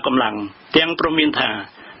វប្រើកម្លាំងទាំងព្រមានថា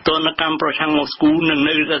ទណ្ឌកម្មប្រឆាំងម៉ូស្គូនឹង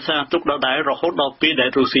នៅរក្សាទុកដដែលរហូតដល់ពេលដែល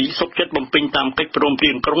រុស្ស៊ីសុខចិត្តបំពេញតាមកិច្ចព្រមព្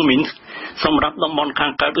រៀងក្រុងមីនស្កសម្រាប់តំបន់ខា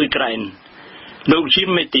ងកើតអ៊ុយក្រែនលោកជីម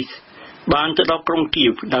មេទីសបានទៅដល់ក្រុងគៀ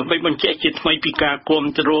វដើម្បីបញ្ជាក់ជាថ្មីពីការគាំ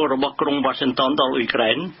ទ្ររបស់ក្រុងវ៉ាស៊ីនតោនដល់អ៊ុយក្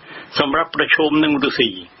រែនសម្រាប់ប្រឈមនឹងរុស្ស៊ី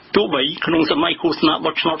ទោះបីក្នុងសម័យឃោសនា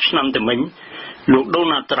បោះឆ្នោតឆ្នាំតែមិញលោកដូ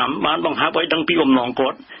ណាល់ត្រាំបានបង្ហាប់ឲ្យដឹងពីបំណងគា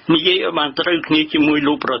ត់និយាយឲ្យបានត្រូវគ្នាជាមួយ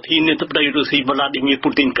លោកប្រធានាធិបតីរុស្ស៊ីវ្លាឌីមៀពូ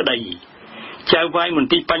ទីនក្តីចៅវាយមន្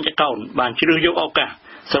ទីរបញ្ចកោណបានជ្រើសយកឱកាស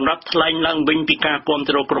សម្រាប់ថ្លែងឡើងវិញពីការគាំ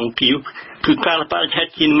ទ្រក្រុងគៀវគឺកាលបរិច្ឆេទ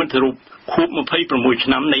ជានិមិត្តរូបខួប26ឆ្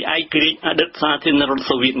នាំនៃឯករាជ្យអតីតសាធារណរដ្ឋ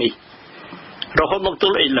សូវៀតនេះរហូតមកទ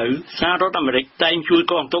ល់ឥឡូវសហរដ្ឋអាមេរិកតែងជួយ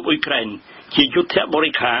កងទ័ពអ៊ុយក្រែនជាយុទ្ធប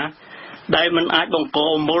រិខាដែលមិនអាចបង្ក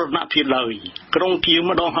មរណភាពឡើយក្រុងគៀវ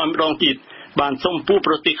ម្ដងហើយម្ដងទៀតបានសុំពួក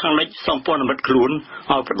ប្រទេសខាងលិចសម្ព័ន្ធមិត្តខ្លួន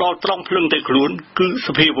ឲ្យផ្ដល់ត្រង់ភ្លឹងទៅខ្លួនគឺស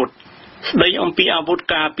ភាវុធស្ដីអំពីអាវុធ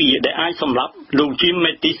ការពារដែលអាចសម្លាប់លោកជីម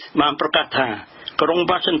មេទីសបានប្រកាសថាក្រុង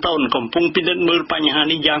វ៉ាស៊ីនតោនកំពុងពិនិត្យមើលបញ្ហា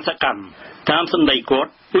នេះយ៉ាងសកម្មតាមសម្ដីគា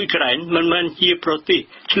ត់អ៊ុយក្រែនមិនមែនជាប្រទេស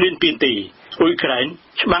ឈ្លានពានទេអ៊ុយក្រែន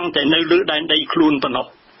ច្បាំងតែនៅលើដែនដីខ្លួនប៉ុណ្ណោះ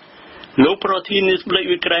លោកប្រធានាធិបតី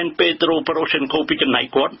អ៊ុយក្រែនពេត្រូប៉ូរ៉ូសេនកូពីចំណែក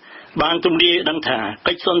គាត់បានទម្លាយដឹងថា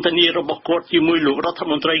កិច្ចសន្ទនារបស់គាត់ជាមួយលោករដ្ឋ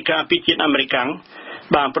មន្ត្រីការពារជាតិអាមេរិក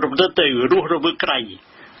បានប្រព្រឹត្តទៅរស់រវើកក្រៃ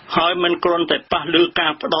ហើយមិនគ្រាន់តែប៉ះលើកា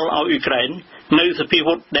រផ្ដល់ឲ្យអ៊ុយក្រែននៅសភា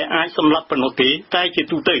វុធដែលអាចសម្លាប់ប៉ុណ្ណោះទេតែជា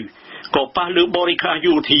ទូទៅក៏ប៉ះលើបរិខា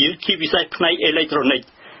យោធាជាពិសេសផ្នែកអេឡិចត្រូនិក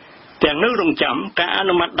ទាំងនៅរងចាំការអ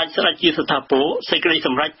នុម័តដាច់ស្រេចជាស្ថាពរសេចក្តីស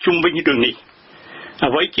ម្រេចជុំវិញរឿងនេះ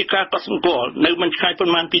អ្វីជាការកត់សម្គាល់នៅមិនឆ្ងាយប៉ុ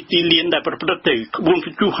ន្មានពីទីលានដែលប្រព្រឹត្តទៅក្បួនព្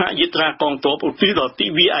យុះហយាត្រាកងទ័ពឧទ្ទិសដល់ទិ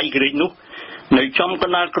វាឯករាជ្យនោះនៅចំក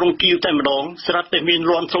ណ្ដាលក្រុងគៀវតែម្ដងស្រាប់តែមាន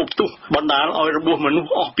លន់សូបផ្ទុះបណ្ដាលឲ្យរបួសមនុស្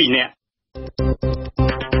សអស់2នាក់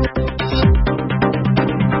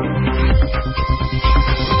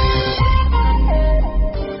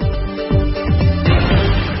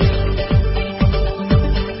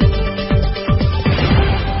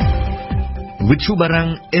វិទ្យុបារាំង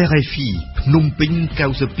RFI ភ្នំពេញ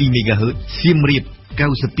92 MHz សៀមរាប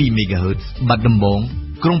92 MHz បាត់ដំបង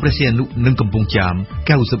ក្រុងព្រះសីហនុនិងកំពង់ចាម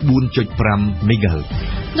 94.5 MHz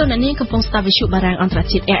លោកអ្នកនាងកំពុងស្ដាប់វិទ្យុបារាំងអន្តរ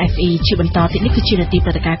ជាតិ RFI ជាបន្តទៀតនេះគឺជានាទីព្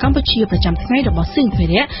រឹត្តិការណ៍កម្ពុជាប្រចាំថ្ងៃរបស់សិង្ហភា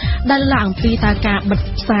រៈដែលឡើងអំពីតើការបិទ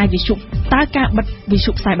ផ្សាយវិទ្យុ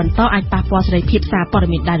ផ្សាយបន្តអាចប៉ះពាល់សេរីភាពសារព័ត៌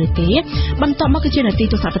មានដែរឬទេបន្តមកគឺជានាទី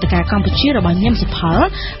ទស្សនព្រឹត្តិការណ៍កម្ពុជារបស់ញឹមសុផល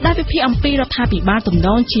ដែលវិភាគអំពីរដ្ឋាភិបាលទំន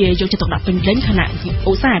ងជាយកចិត្តទុកដាក់ពេញលេញខណៈ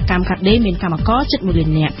ឧស្សាហកម្មកាត់ដេរមានកម្មករជិត1លាន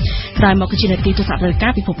នាក់ក្រោយមកគឺជានាទីទស្សនព្រឹត្តិកា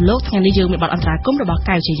រណ៍ពិភពលោកថ្ងៃនេះយើងមានបទអន្តរាគមន៍របស់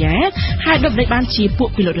កៅជាយ៉ាហើយដូច្នេះបានជាពួក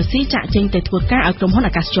ពីលរុស្ស៊ីចាក់ចេញទៅធ្វើការឲ្យក្រុមហ៊ុន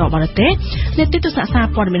អាកាសចរបរទេសនាទីទស្សនសារ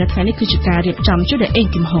ព័ត៌មាននៅថ្ងៃនេះគឺជាការរៀបចំជួយដោយអេង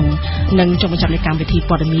គឹមហុងនិងចុងបញ្ចប់នៃកម្មវិធី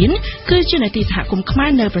ព័ត៌មានគឺជានាទីសហគមន៍ខ្មែរ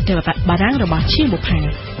នៅប្រទេសបារាំងរបស់ឈៀងបុផា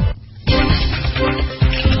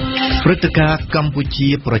ព្រឹត្តិការណ៍កម្ពុជា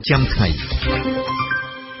ប្រចាំថ្ងៃ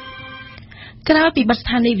ក្រៅពីបិទស្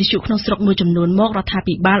ថានីយ៍វិទ្យុក្នុងស្រុកមួយចំនួនមករដ្ឋា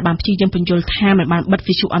ភិបាលបានព្យាយាមបញ្យល់ថាមិនបានបិទ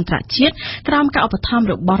វិទ្យុអន្តរជាតិក្រោមការឧបត្ថម្ភ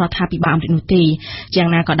របស់រដ្ឋាភិបាលអាមេរិកនោះទេយ៉ាង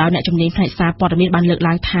ណាក៏ដោយអ្នកជំនាញផ្នែកសារព័ត៌មានបានលើក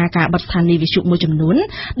ឡើងថាការបិទស្ថានីយ៍វិទ្យុមួយចំនួន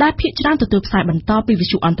ដែលភាគច្រើនទទួលផ្សាយបន្តពីវិ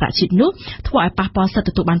ទ្យុអន្តរជាតិនោះធ្វើឲ្យប៉ះពាល់សិទ្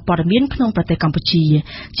ធិទទួលបានព័ត៌មានក្នុងប្រទេសកម្ពុជា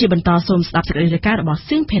ជាបន្តសូមស្ដាប់សេចក្តីរាយការណ៍របស់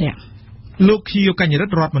សៀងភរិយលោកខៀវកញ្ញរិ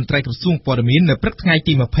ទ្ធរដ្ឋមន្ត្រីក្រសួងព័ត៌មាននៅព្រឹកថ្ងៃ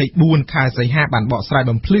ទី24ខែសីហាបានបកស្រាយ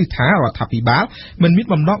បំភ្លឺថារដ្ឋាភិបាលមិនមាន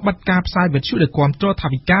បំណងបិទការផ្សាយវិទ្យុដែលគាំទ្រថ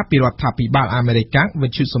វិកាពីរដ្ឋាភិបាលអាមេរិកវិ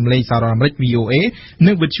ទ្យុសំឡេងសហរដ្ឋអាមេរិក VOA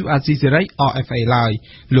និងវិទ្យុអាស៊ីសេរី RFI ឡើយ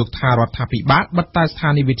លោកថារដ្ឋាភិបាលបិទតែស្ថា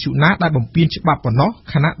នីយ៍វិទ្យុណាដែលបំពានច្បាប់ប៉ុណ្ណោះ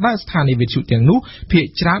ខណៈដែលស្ថានីយ៍វិទ្យុទាំងនោះភាគ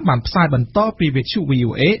ច្រើនបានផ្សាយបន្តពីវិទ្យុ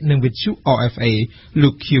VOA និងវិទ្យុ RFA លោ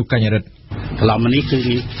កខៀវកញ្ញរិទ្ធកន្លងមកនេះគឺ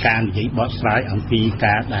មានការនិយាយបកស្រាយអំពី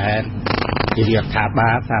ការដែលជារដ្ឋាភិបា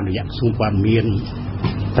លតាមរយៈក្រសួងព័ត៌មាន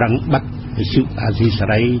ប្រឹងបិទវិទ្យុអាស៊ីសេ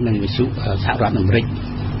រីនិងវិទ្យុសហរដ្ឋអាមេរិក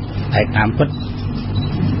ហើយតាមពិត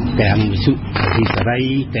ទាំងវិទ្យុអាស៊ីសេរី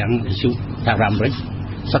ទាំងវិទ្យុសហរដ្ឋអាមេរិក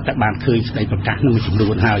សុទ្ធតែបានឃើញសេចក្តីប្រកាសនឹងមួយចំនួ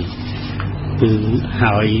នហើយគឺ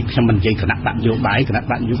ហើយខ្ញុំមិននិយាយគណៈបកនយោបាយធ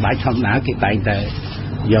ម្មតាគេតែងតែ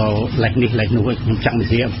យកលេខនេះលេខនោះខ្ញុំចង់និ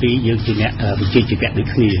យាយអំពីយើងជាអ្នកវិជ្ជាជីវៈដូច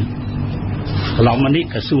គ្នាកន្លងមកនេះ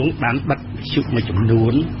ក្រសួងបានបិទវិទ្យុមួយចំនួ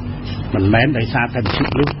នមិនមែនដោយសារតែវិទ្យុ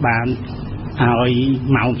នោះបានឲ្យ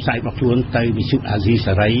ម៉ោងផ្សាយរបស់ខ្លួនទៅវិទ្យុអាស៊ី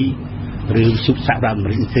សេរីឬវិទ្យុសហរដ្ឋអាមេ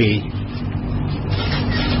រិកទេ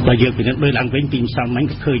បើយើងពិនិត្យមើលឡើងវិញពីម្សិលមិញ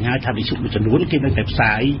ក៏ឃើញហើយថាវិទ្យុមួយចំនួនគេនៅតែផ្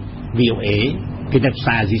សាយ VOA គេនៅផ្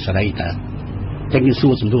សាយអាស៊ីសេរីតើតែគេសួ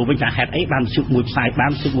រសំណួរវិញថាហេតុអីបានវិទ្យុមួយផ្សាយបា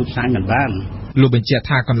នវិទ្យុមួយផ្សាយមិនបានលោកបញ្ជាក់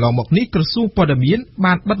ថាកន្លងមកនេះក្រសួងព័ត៌មាន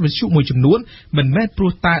បានបិទវិទ្យុមួយចំនួនមិនមែនព្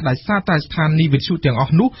រោះតែដោយសារតែស្ថានីយ៍វិទ្យុទាំងអ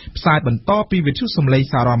ស់នោះផ្សាយបន្តពីវិទ្យុសំឡេង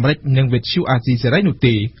សហរដ្ឋអាមេរិកនិងវិទ្យុអាស៊ីសេរីនោះ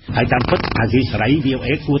ទេហើយតាមពិតអាស៊ីសេរី VOA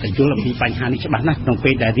គួរតែយល់អំពីបញ្ហានេះច្បាស់ណាស់ក្នុង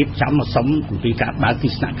ពេលដែលរៀបចំមកសុំអំពីការបើកទ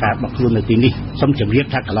ស្សនការរបស់ខ្លួននៅទីនេះសូមជម្រាប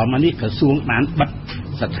ថាកន្លងមកនេះក្រសួងបានបិទ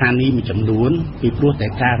ស្ថានីយ៍មួយចំនួនពីព្រោះតែ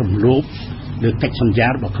ការរំលោភលើកិច្ចសន្យា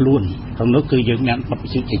របស់ខ្លួនក្នុងនោះគឺយើងមានបទវិ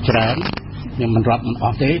ទ្យុជាច្រើនខ្ញុំមិនរាប់មិនអ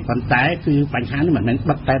ស់ទេប៉ុន្តែគឺបញ្ហានេះមិនមែន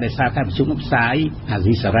បិទតែដោយសារតែវិទ្យុផ្សាយអា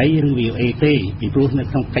ស៊ីសេរីឬ VOA ទេពីព្រោះនៅ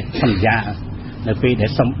ក្នុងកិច្ចសន្យានៅពេលដែ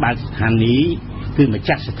លសុំបើកស្ថានីយ៍គឺម្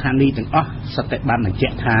ចាស់ស្ថានីយ៍ទាំងអស់សុទ្ធតែបានបញ្ជា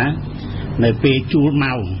ក់ថានៅពេលជួល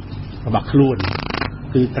ម៉ោងរបស់ខ្លួន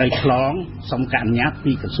គឺត្រូវឆ្លងសុំការអនុញ្ញាត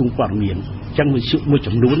ពីក្រសួងព័ត៌មានអញ្ចឹងវិទ្យុមួយ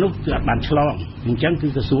ចំនួននោះគឺអត់បានឆ្លងអញ្ចឹងគឺ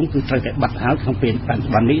ក្រសួងគឺត្រូវតែបិទហើយក្នុងពេលបច្ចុ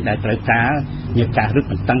ប្បន្ននេះដែលត្រូវការមានការរឹត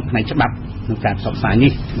បន្តឹងផ្នែកច្បាប់ក្នុងការផ្សព្វផ្សាយ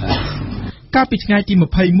នេះកាលពីថ្ងៃទី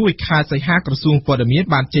21ខែសីហាក្រសួងព័ត៌មាន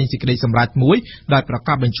បានចេញសេចក្តីសម្រេចមួយដោយប្រ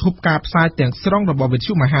កាសបញ្ឈប់ការផ្សាយទាំងស្រុងរបស់វិទ្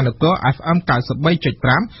យុមហានគរ FM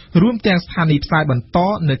 93.5 រួមទាំងស្ថានីយ៍ផ្សាយបន្ត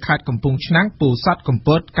នៅខេត្តកំពង់ឆ្នាំងពោធិ៍សាត់កំព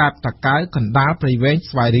តកាបតាកែវកណ្ដាលព្រៃវែង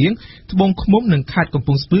ស្វាយរៀងត្បូងឃ្មុំនិងខេត្តកំព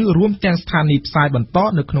ង់ស្ពឺរួមទាំងស្ថានីយ៍ផ្សាយបន្ត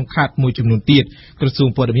នៅក្នុងខេត្តមួយចំនួនទៀតក្រសួង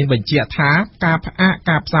ព័ត៌មានបញ្ជាក់ថាការផ្អាក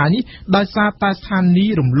ការផ្សាយនេះដោយសារតែស្ថានី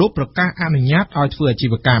យ៍រំលោភប្រកាសអនុញ្ញាតឲ្យធ្វើអាជី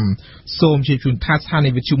វកម្មសូមជម្រាបថាស្ថានី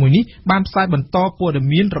យ៍វិទ្យុមួយនេះបានផ្សាយបន្តព័ត៌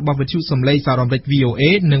មានរបស់វិទ្យុសំឡេងសហរដ្ឋអាមេរិក VOA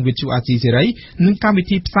និងវិទ្យុអាស៊ីសេរីនិងកម្មវិ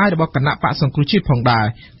ធីផ្សាយរបស់គណៈបកសង្គ្រោះជាតិផងដែរ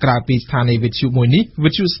ក្រៅពីស្ថានីយ៍វិទ្យុមួយនេះវិ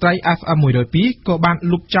ទ្យុស្រី FM 102ក៏បាន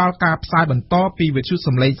លុបចោលការផ្សាយបន្តពីវិទ្យុ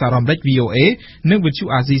សំឡេងសហរដ្ឋអាមេរិក VOA និងវិទ្យុ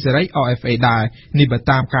អាស៊ីសេរី RFA ដែរនេះបើ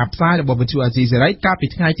តាមការផ្សាយរបស់វិទ្យុអាស៊ីសេរីកាលពី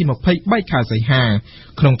ថ្ងៃទី23ខែសីហា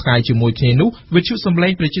ក្នុងថ្ងៃជាមួយគ្នានោះវិទ្យុសំឡេ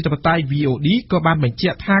ងប្រជាធិបតេយ្យ VOD ក៏បានបញ្ជា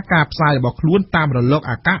ក់ថាការផ្សាយរបស់ខ្លួនតាមរលក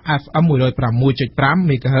អាកាស FM 106.5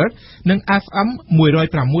 MHz និង FM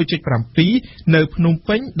 106.7 នៅភ្នំ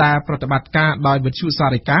ពេញដែលប្រតិបត្តិការដោយវិទ្យុសា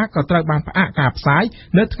រិកាក៏ត្រូវបានផ្អាកការផ្សាយ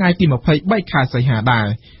នៅថ្ងៃទី23ខែសីហាដែរ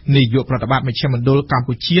នាយកប្រតិបត្តិមជ្ឈមណ្ឌលកម្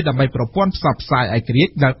ពុជាដើម្បីប្រព័ន្ធផ្សព្វផ្សាយឯករាជ្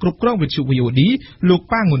យដែលគ្រប់គ្រងវិទ្យុ VOD លោក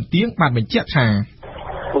ប៉ាងុនទៀងបានបញ្ជាក់ថា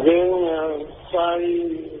យើងផ្សាយ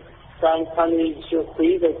តាមស្ថានីយ៍វិទ្យុពី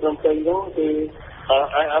រដែលភ្នំពេញនោះគឺ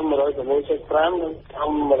 106.5 និង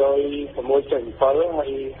106.7 ហើ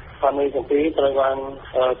យតាមនេះទាំងពីរត្រូវបាន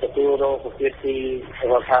ទទួលរកប្រទេសពី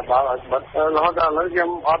រដ្ឋាភិបាលឲ្យបិទរហូតដល់ឥឡូវខ្ញុំ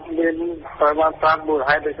អត់មានត្រូវបានប្រាប់មូល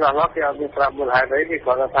ហេតុដូចខ្លះមកគេអត់មានប្រាប់មូលហេតុអីគេ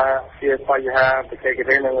គាត់ថាជាបញ្ហាបច្ចេក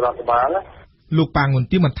ទេសនឹងរដ្ឋបាលលោកប៉ាងុន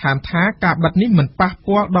ទីបន្ថែមថាការបិទនេះមិនប៉ះ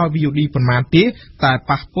ពាល់ដល់ VOD ប៉ុន្មានទេតែ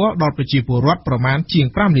ប៉ះពាល់ដល់ប្រជាពលរដ្ឋប្រមាណជាង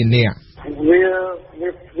 5 លាននាក់វា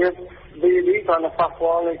គាត់នឹងប៉ះ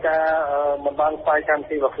ពាល់នៃការមិនបានផ្សាយកម្មវិ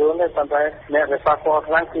ធីរបស់ខ្លួនទេប៉ុន្តែអ្នកដែលប៉ះពាល់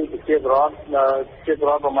ខ្លាំងគឺប្រជាពលរដ្ឋ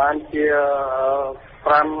ប្រមាណជា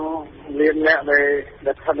5 លាននាក់ដែល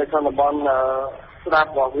ស្ថិតនៅក្នុងតំបន់ស្ដាប់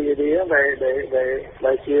របស់ VOD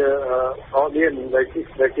ដែលជា audience ដែល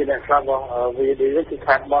ជាអ្នកស្ដាប់របស់ VOD គឺ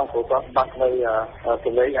ខាត់បងព្រោះគាត់បាត់នៅស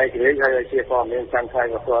ម្លេងឯករាជ្យហើយជាព័ត៌មានចាំថ្ងៃរ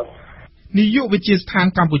បស់គាត់នាយកវិទ្យាស្ថាន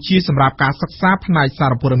កម្ពុជាសម្រាប់ការសិក្សាផ្នែកសា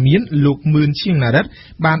រព័ត៌មានលោកមឿនឈៀងណារិត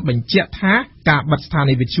បានបញ្ជាក់ថាការបិទស្ថា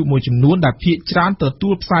នីយវិទ្យុមួយចំនួនដែលភាគច្រើនទទួ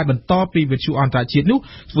លផ្សាយបន្តពីវិទ្យុអន្តរជាតិនោះ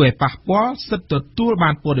ធ្វើឲ្យប៉ះពាល់សិទ្ធិទទួលបា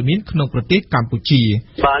នព័ត៌មានក្នុងប្រទេសកម្ពុជា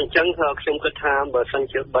បាទអញ្ចឹងខ្ញុំគិតថាបើសិន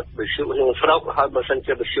ជាបិទវិទ្យុក្នុងស្រុកហើយបើសិន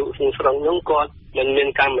ជាវិទ្យុក្នុងស្រុកនោះគាត់មិនមាន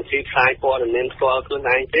កម្មវិធីផ្សាយព័ត៌មានផ្ទាល់ខ្លួន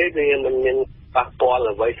ឯងទេវាមិនមានប៉ះពាល់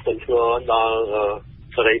អ្វីធ្ងន់ធ្ងរដល់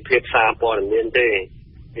សេរីភាពសារព័ត៌មានទេ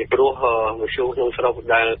ពីព្រោះវិទ្យុក្នុងស្រុក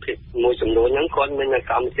ដែលមួយចំនួនហ្នឹងគាត់មាន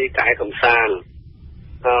កម្មវិធីកែកម្សាន្ត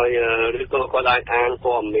ហើយឬក៏គាត់អាចអាន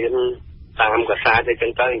ព័ត៌មានតាមកាសែតអីចឹ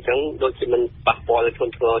ងទៅអញ្ចឹងដូចជាមិនប៉ះពាល់ធ្ង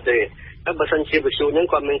ន់ធ្ងរទេហើយបើសិនជាវិទ្យុហ្នឹង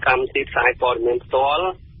គាត់មានកម្មវិធីផ្សាយព័ត៌មានផ្ទាល់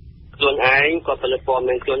ខ្លួនឯងគាត់ផលិតព័ត៌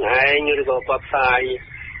មានខ្លួនឯងឬក៏គាត់ផ្សាយ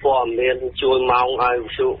ព័ត៌មានជួលម៉ោងឲ្យវិ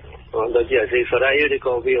ទ្យុដូចជាអាស៊ីសេរីឬ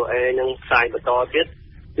ក៏ VOA នឹងផ្សាយបន្តទៀត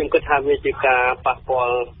ខ្ញុំគិតថាវាជាការប៉ះពា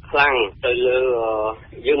ល់ខ្លាំងទៅលើ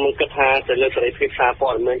យើងមិនគិតថាទៅលើសេរីភាពសារព័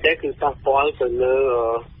ត៌មានទេគឺប៉ះពាល់ទៅលើ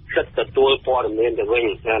សិទ្ធិទទួលព័ត៌មានទៅវិញ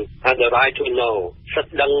ថា the right to know សិទ្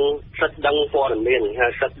ធិដឹងព័ត៌មានហើ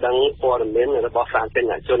យសិទ្ធិដឹងព័ត៌មានរបស់សាធារ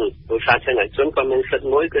ណជនព្រោះសាធារណជនក៏មានសិទ្ធិ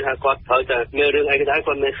មួយគឺថាគាត់ត្រូវតែមានរឿងអីក៏ដោយ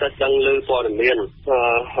គាត់មានសិទ្ធិដឹងលើព័ត៌មាន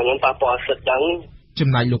ហ្នឹងប៉ះពាល់សិទ្ធិដឹងចំ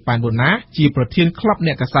ណែកលោកប៉ែនបូណាជាប្រធានក្លឹប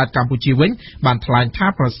អ្នកកាសែតកម្ពុជាវិញបានថ្លែងថា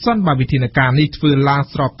ប្រសិនបើវិធានការនេះធ្វើឡើង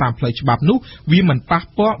ស្របតាមផ្លូវច្បាប់នោះវាមិនប៉ះ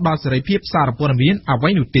ពាល់ដល់សេរីភាពសារព័ត៌មានអ្វី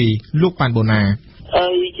នោះទេលោកប៉ែនបូណា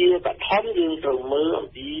ជាបឋមយើងត្រូវមើលអំ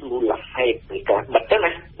ពីមូលហេតុនៃការបិទ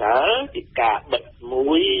ណាជាការបិទ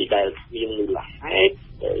មួយដែលមានមូលហេតុ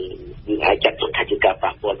យើងអាចចាត់ទុកថាជាការ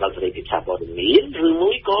ប៉ះពាល់ដល់សេរីភាពសារព័ត៌មានឬ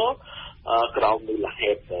មួយក៏ក្រោមមូល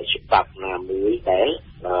ហេតុច្បាប់ណាមួយដែល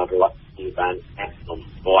រដ្ឋបានអនុ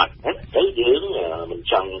វត្តទៅយើងមិន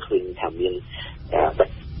ចង់ឃើញថាមានបិទ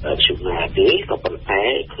ជំនាញទេក៏ប៉ុន្តែ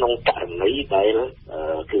ក្នុងករណីដែល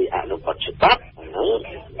គឺអនុវត្តច្បាប់ហ្នឹង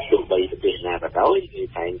ទោះបីប្រទេសណាក៏ដោយគឺ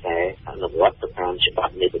តែងតែអនុវត្តទៅតាមច្បា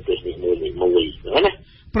ប់នៃប្រទេសនេះមួយហ្នឹងណា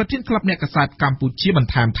ប្រធានក្លឹបអ្នកកាសែតកម្ពុជាបន្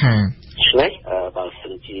ថែមថាឆ្លេះបើសិ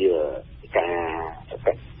នជាការ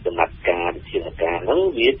ដំណើរការវិធានការហ្នឹង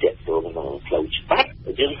វាទាក់ទងនឹងផ្លូវច្បាប់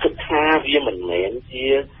យើងគិតថាវាមិនមែនជា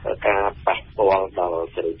ការប៉ះពាល់ដល់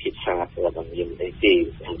សេរីភាពសារព័ត៌មានទេ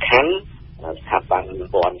សំខាន់ស្ថាប័ន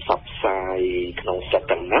ព័ន្ធផ្សព្វផ្សាយក្នុងស្រុក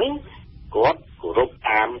ទាំងហ្នឹងគាត់គោរព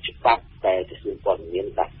តាមច្បាប់តែក្រសួងព័ត៌មាន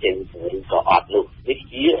ដាក់ចេញឬក៏អត់នោះនេះ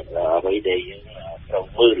ជាអ្វីដែលយើងត្រូវ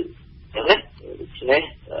មើលចឹងណាដូច្នេះ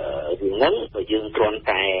រឿងហ្នឹងបើយើងគ្រាន់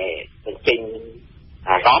តែបញ្ចេញ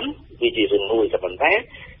អារម្មណ៍វាជារឿងមួយតែប៉ុន្តែ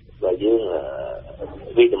បើយើង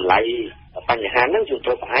វិតម្លៃបញ្ហាហ្នឹងយើងត្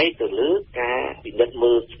រូវផ្អែកទៅលើការពិនិត្យ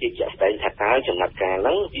មើលជាក់ស្ដែងថាតើចំណាត់ការហ្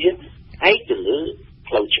នឹងវាផ្អែកទៅលើ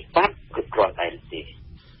ផ្លូវច្បាប់គឺគ្រាន់តែទេ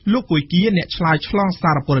លោកគួយគៀអ្នកឆ្លើយឆ្លង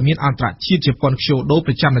សារព័ត៌មានអន្តរជាតិជប៉ុនខ្យូដូ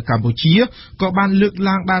ប្រចាំនៅកម្ពុជាក៏បានលើក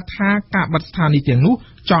ឡើងដែរថាការបិទស្ថានីយ៍ទាំងនោះ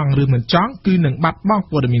ចង់ឬមិនចង់គឺនឹងបាត់បង់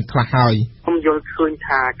ព័ត៌មានខ្លះហើយខ្ញុំយល់ឃើញ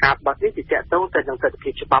ថាការបិទនេះជាតកតងទៅនឹងសិទ្ធិភា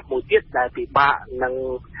ពច្បាប់មួយទៀតដែលពិបាកនឹង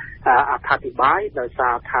អត្ថាធិប្បាយដោយសា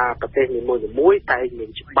រថាប្រទេសនីមួយៗតែមាន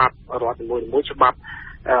ច្បាប់រដ្ឋនីមួយៗច្បាប់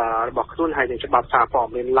របស់ខ្លួនហើយនឹងច្បាប់សារព័ត៌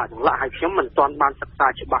មានលក្ខណៈហើយខ្ញុំមិនទាន់បានសិក្សា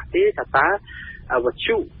ច្បាស់ទេថាតើវិទ្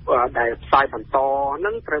យុដែលផ្សាយបន្ត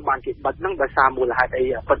នឹងត្រូវបានគេបិទនឹងដោយសារមូលហេតុអី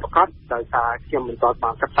ពិតប្រាកដដោយសារខ្ញុំមិនទាន់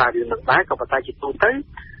បានសិក្សារឿងនឹងដែរក៏ប៉ុន្តែជាទូទៅ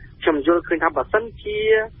ខ្ញុំយល់ឃើញថាបើសិនជា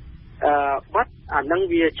បិទអានឹង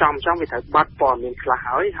វាចំវាត្រូវបាត់ព័ត៌មានខ្លះ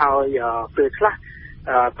ហើយពេលខ្លះ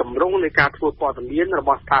តម្រង់នៃការធ្វើព័ត៌មានរប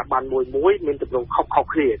ស់ស្ថាប័នមួយមានតម្រង់ខុស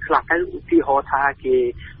គ្នាខ្លះទៅឧទាហរណ៍ថាគេ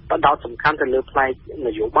បដោតសំខាន់ទៅលើផ្នែកន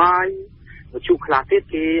យោបាយវិទ្យុខ្លះទៀត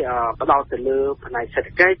គេបដោតទៅលើផ្នែកសេដ្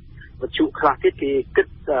ឋកិច្ចវិទ្យុខ្លះទៀតគេគិត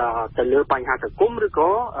ទៅលើបញ្ហាសង្គមឬក៏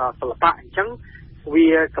សិល្បៈអញ្ចឹងវា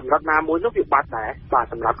កម្រិតណាមួយនោះវាបាត់ដែរបាទ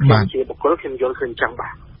សម្រាប់ខ្ញុំជាបុគ្គលខ្ញុំយល់ឃើញចឹងបា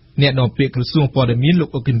ទ អ្នកនាំពាក្យក្រសួងព័ត៌មានលោក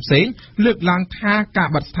អ៊ុកគឹមសេងលើកឡើងថាការ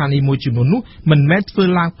បាត់ស្ថានីយ៍មួយចំនួននោះមិនមែនធ្វើ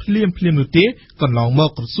ឡើងភ្លាមនោះទេកន្លងមក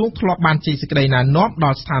ក្រសួងធ្លាប់បានចេញសេចក្តីណែនាំដ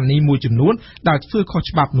ល់ស្ថានីយ៍មួយចំនួនដែលធ្វើខុស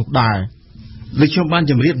ច្បាប់នោះដែរដូចខ្ញុំបាន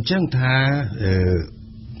ជម្រាបអញ្ចឹងថា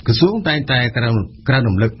ក្រសួងតែងតែក្រៅ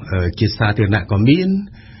រំលឹកជាសាធារណៈក៏មាន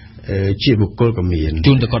ជាបុគ្គលក៏មាន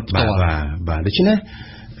ជូនទៅគាត់ផ្ទាល់បាទដូច្នេះ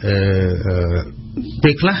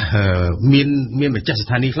ពេលខ្លះមានម្ចាស់ស្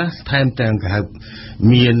ថានីយ៍ខ្លះថែមទាំងគេហៅ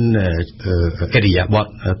មានអរិយាប័ត្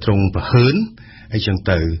រត្រង់ប្រហើនអីចឹង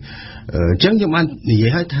ទៅអញ្ចឹងខ្ញុំបាននិយា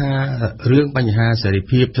យឲ្យថារឿងបញ្ហាសេរី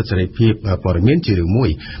ភាពសិទ្ធិសេរីភាពព័ត៌មានជារឿងមួយ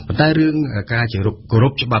ប៉ុន្តែរឿងការគោរ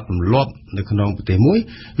ពច្បាប់ទម្លាប់នៅក្នុងប្រទេសមួយ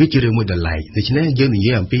វាជារឿងមួយដែលឡែកដូច្នេះយើងនិ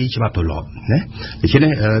យាយអំពីច្បាប់ទម្លាប់ណាដូច្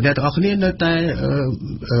នេះអ្នកទាំងអស់គ្នានៅតែ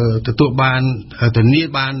ទទួលបានធានា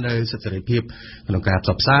បានសិទ្ធិសេរីភាពក្នុងការផ្ស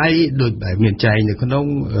ព្វផ្សាយដោយមានចែងនៅក្នុង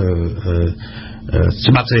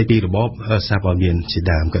ច្បាប់សេរីភាពរបបសារព័ត៌មានជា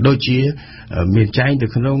ដើមក៏ដូចជាមានចែងនៅ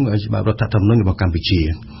ក្នុងច្បាប់រដ្ឋធម្មនុញ្ញរបស់កម្ពុជា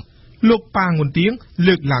លោកប៉ាងុនទៀង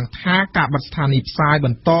លើកឡើងថាការបាត់ស្ថានីយ៍ផ្សាយប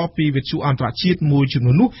ន្តពីវិទ្យុអន្តរជាតិមួយចំ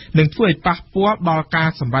នួននោះនឹងធ្វើឲ្យប៉ះពាល់ដល់ការ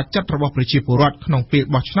សម្រេចចិត្តរបស់ប្រជាពលរដ្ឋក្នុងពេល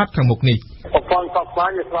បោះឆ្នោតខាងមុខនេះប្រព័ន្ធផ្សព្វផ្សាយ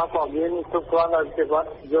សារព័ត៌មានគ្រប់គ្រាន់តែជាគាត់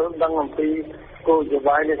យល់ដឹងអំពីគោលនយោ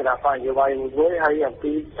បាយនៃគណៈបកនយោបាយមួយហើយអំ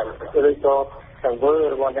ពីឬក៏សង្វើ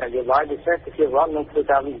របស់អ្នកនយោបាយពិសេសជារដ្ឋនឹងធ្វើ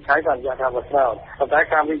ការវិនិច្ឆ័យតាមរយៈការបោះឆ្នោតប៉ុន្តែ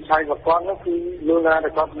ការវិនិច្ឆ័យរបស់គាត់នោះគឺលុះណាតែ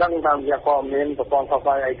គាត់ដឹងតាមរយៈព័ត៌មានប្រព័ន្ធផ្សព្វផ្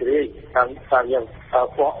សាយឯករាជ្យតាមរយៈ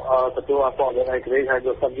ទទួលព័ត៌មានឯករាជ្យហើយយ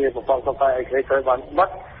កទៅជាប្រព័ន្ធផ្សព្វផ្សាយឯករាជ្យត្រូវបានបិទ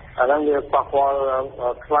អាហ្នឹងវាប៉ះពាល់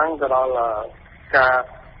ខ្លាំងទៅដល់ការ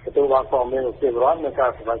ទទួលបានព័ត៌មានរបស់ប្រជាពលរដ្ឋនិងការ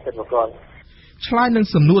សម្រេចចិត្តរបស់គាត់ឆ្លើយនឹង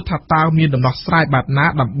សំណួរថាតើមានដំណោះស្រាយបែបណា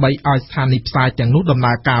ដើម្បីឲ្យស្ថានីយ៍ផ្សាយទាំងនោះដំ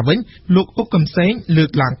ណើរការវិញលោកអ៊ុកកឹមសេងលើ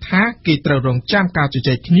កឡើងថាគេត្រូវរងចាំការជ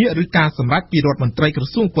ជែកគ្នាឬការសម្រេចពីរដ្ឋមន្ត្រីក្រ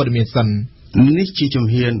សួងព័ត៌មានសិននេះជាជំ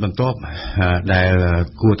ហានបន្ទាប់ដែល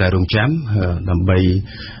គួរតែរងចាំដើម្បី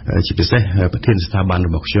ជាពិសេសប្រធានស្ថាប័នរ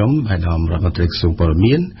បស់ខ្ញុំអាដាមរដ្ឋមន្ត្រីក្រសួងព័ត៌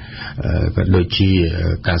មានក៏ដូចជា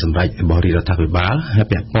ការសម្រេចរបស់រាជរដ្ឋាភិបាលហើយ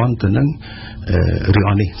ពាក់ព័ន្ធទៅនឹងរឿង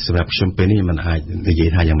អស់នេះសម្រាប់ខ្ញុំពេលនេះមិនអាចនិយាយ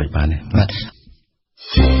ថាយ៉ាងម៉េចបានទេបាទ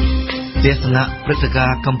ទេសនាព្រឹត្តិការ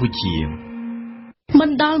ណ៍កម្ពុជាមិ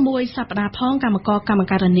នដល់មួយសប្តាហ៍ផងកម្ម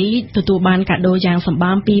ការនីទទួលបានកាដូយ៉ាងសម្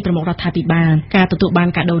បើមពីប្រមុខរដ្ឋាភិបាលការទទួលបាន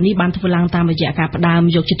កាដូនេះបានធ្វើឡើងតាមរយៈការផ្ដើម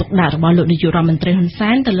យកចិត្តទុកដាក់របស់លោកនាយករដ្ឋមន្ត្រីហ៊ុនសែ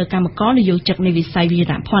នទៅលើកម្មករនយោជិកនៃវិស័យវាយ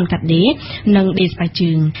នភ័ណ្ឌកាត់ដេរនិងដេរស្បែក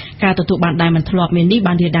ជើងការទទួលបានដែលមិនធ្លាប់មាននេះ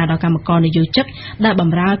បានរាលដាលដល់កម្មករនយោជិកដែលប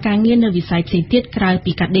ម្រើការងារនៅវិស័យផ្សេងទៀតក្រៅ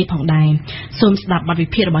ពីកាត់ដេរផងដែរសូមស្ដាប់បទវិ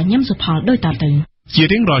ភាគរបស់ញឹមសុផលដូចតទៅជា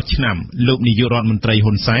រៀងរាល់ឆ្នាំលោកនាយករដ្ឋមន្ត្រី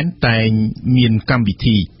ហ៊ុនសែនតែងមានកម្មវិ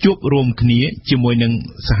ធីជួបរួមគ្នាជាមួយនឹង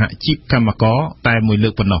សហជីពកម្មករតែមួយលើ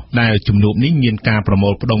កប៉ុណ្ណោះដែលជំនួបនេះមានការប្រមូ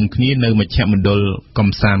លផ្ដុំគ្នានៅមជ្ឈមណ្ឌលកំ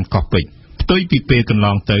សាន្តកោះពេជ្រផ្ទុយពីពេលកន្ល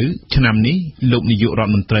ងទៅឆ្នាំនេះលោកនាយករដ្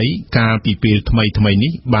ឋមន្ត្រីកាលពីពេលថ្មី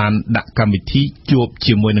នេះបានដាក់កម្មវិធីជួប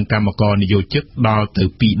ជាមួយនឹងកម្មករនយោជិកដល់ទៅ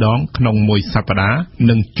2ដងក្នុងមួយសប្តាហ៍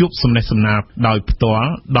និងជួបសំណេះសំណាលដោយផ្ទាល់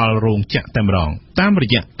ដល់រោងចក្រតែម្ដងតាមរ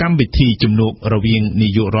យៈកម្មវិធីជំនួបរវាងនា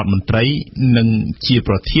យករដ្ឋមន្ត្រីនិងជា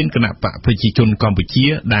ប្រធានគណៈបកប្រជាជនកម្ពុជា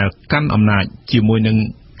ដែលកាន់អំណាចជាមួយនឹង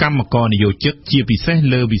កម្មករនយោជិកជាពិសេស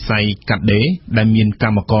លើវិស័យកាត់ដេរដែលមានក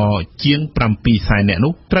ម្មករជាង700,000នាក់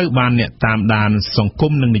នោះត្រូវបានអ្នកតាមដានសង្គ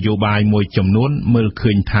មនិងនយោបាយមួយចំនួនមើល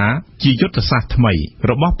ឃើញថាជាយុទ្ធសាស្ត្រថ្មី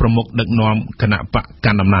របស់ប្រមុខដឹកនាំគណៈបកក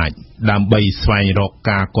ណ្ដាលអំណាចដើម្បីស្វែងរក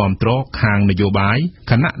ការគាំទ្រខាងនយោបាយ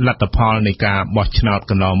គណៈលទ្ធផលនៃការបោះឆ្នោត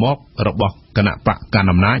កន្លងមករបស់គណៈបកកណ្ដា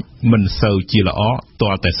លអំណាចមិនសូវជាល្អ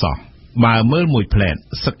ទាល់តែសោះបើមើលមួយផ្លែត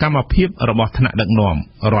សកម្មភាពរបស់ថ្នាក់ដឹកនាំ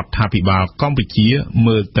រដ្ឋាភិបាលកម្ពុជា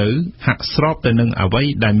មើលទៅហាក់ស្របទៅនឹងអ្វី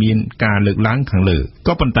ដែលមានការលើកឡើងខាងលើ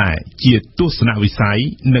ក៏ប៉ុន្តែជាទស្សនវិស័យ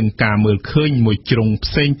និងការមើលឃើញមួយជ្រុង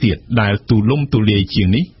ផ្សេងទៀតដែលទូលំទូលាយជាង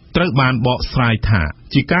នេះត្រូវបានបកស្រាយថា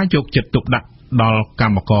ជាការយកចិត្តទុកដាក់ដល់ក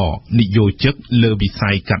ម្មករនិយោជិកលើវិស័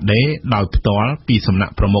យកាត់ដេរដោយផ្ទាល់ពីសំណា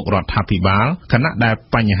ក់ប្រមុខរដ្ឋាភិបាលខណៈដែល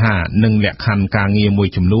បញ្ហានិងលក្ខខណ្ឌការងារមួយ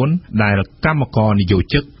ចំនួនដែលកម្មករនិយោ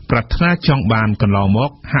ជិកប្រាថ្នាចង់បានកន្លងម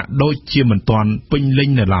កហាក់ដូចជាមិនទាន់ពេញលេញ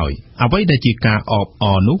នៅឡើយអ្វីដែលជាការអបអ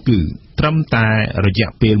រនោះគឺត្រឹមតែរយៈ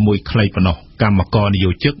ពេលមួយខ្លីប៉ុណ្ណោះកម្មករនិ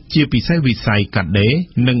យោជិកជាពិសេសវិស័យកាត់ដេរ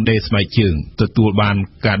និងដេរស្បែកជើងទទួលបាន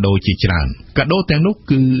កាដូជាច្រើនកាដូទាំងនោះ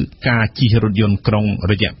គឺការជិះរថយន្តក្រុង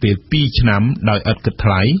រយៈពេល2ឆ្នាំដោយឥតគិតថ្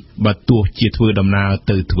លៃបើទោះជាធ្វើដំណើរ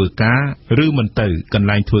ទៅធ្វើការឬមិនទៅកន្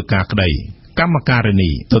លែងធ្វើការក្តីកម្មការនី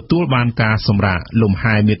ទទួលបានការសម្រាកលំ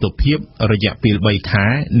ហែមាតុភាពរយៈពេល3ខែ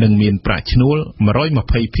និងមានប្រាក់ឈ្នួល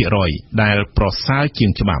 120% ដែលប្រសើរជា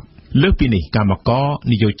ងច្បាប់ លើសពីនេះកម្មករ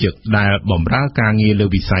និយោជិកដែលបម្រើការងារលើ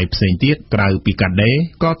វិស័យផ្សេងទៀតក្រៅពីកាដេ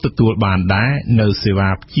ក៏ទទួលបានដែរនៅសេវា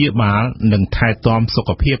ព្យាបាលនិងថែទាំសុខ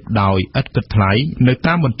ភាពដោយឥតគិតថ្លៃនៅ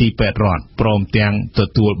តាមមន្ទីរពេទ្យរដ្ឋព្រមទាំងទ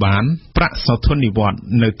ទួលបានប្រាក់សោធននិវត្តន៍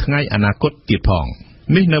នៅថ្ងៃអនាគតទៀតផង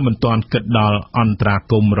នេះនៅមិនទាន់គិតដល់អន្តរា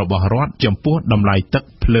គមន៍របស់រដ្ឋចំពោះតម្លៃទឹក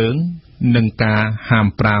ភ្លើងនិងការហាម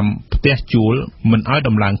5ផ្ទះជួលមិនឲ្យ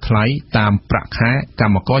ដំឡើងថ្លៃតាមប្រាក់ខែក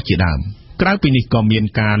ម្មករជាដើមក្រៅពីនេះក៏មាន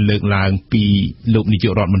ការលើកឡើងពីលោកនាយ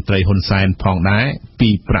ករដ្ឋមន្ត្រីហ៊ុនសែនផងដែរពី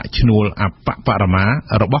ប្រាក់ឈ្នួលអបបរមា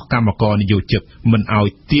របស់កម្មករនិយោជិកមិនឲ្យ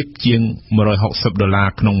ទាបជាង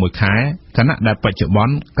$160ក្នុងមួយខែខណៈដែលបច្ចុប្ប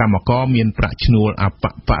ន្នកម្មករមានប្រាក់ឈ្នួលអប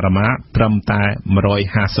បរមាត្រឹមតែ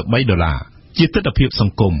$153ជាទស្សនវិជ្ជាស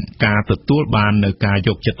ង្គមការទទួលបាននៅការយ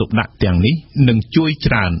កចិត្តទុកដាក់ទាំងនេះនឹងជួយ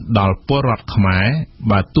ច្រើនដល់ពលរដ្ឋខ្មែរ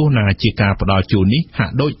បើទោះណាជាការផ្ដល់ជូននេះហា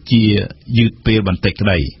ក់ដូចជាយឺតពេលបន្តិចក្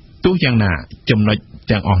តីទោះយ៉ាងណាចំណុច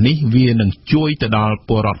ទាំងអស់នេះវានឹងជួយទៅដល់ព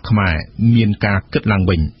លរដ្ឋខ្មែរមានការគិតឡើង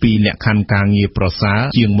វិញពីលក្ខខណ្ឌការងារប្រសើរ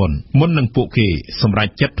ជាងមុននឹងពួកគេសម្រេច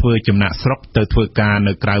ចិត្តធ្វើចំណាកស្រុកទៅធ្វើការ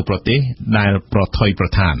នៅក្រៅប្រទេសដែលប្រថុយប្រ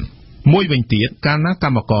ថានមួយវិញទៀតកាលណាក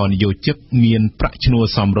ម្មករនិយោជិកមានប្រាក់ឈ្នួល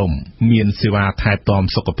សមរម្យមានសេវាថែទាំ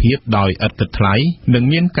សុខភាពដោយឥតគិតថ្លៃនិង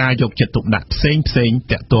មានការយកចិត្តទុកដាក់ផ្សេង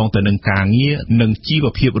តាក់ទងទៅនឹងការងារនិងជីវ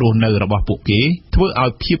ភាពរស់នៅរបស់ពួកគេធ្វើឲ្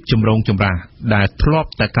យភាពចម្រូងចម្រាសដែលធ្លាប់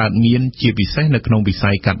តែកើតមានជាពិសេសនៅក្នុងវិស័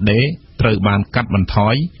យកាត់ដេរត្រូវបានកាត់បន្ថ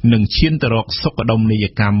យនិងឈានទៅរកសុខដុមនីយ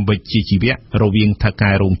កម្មវិជ្ជាជីវៈរវាងថៅ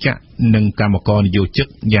កែរោងចក្រនិងកម្មករនិយោជិក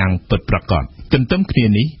យ៉ាងពិតប្រាកដទន្ទឹមគ្នា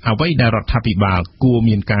នេះអ្វីដែលរដ្ឋាភិបាលគួរ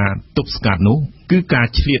មានការទប់ស្កាត់នោះគឺការ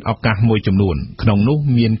ឆ្លៀតឱកាសមួយចំនួនក្នុងនោះ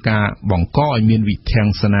មានការបង្កឲ្យមានវិធាន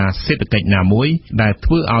ការសេដ្ឋកិច្ចណាមួយដែល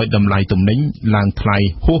ធ្វើឲ្យតម្លៃទំនិញឡើងថ្លៃ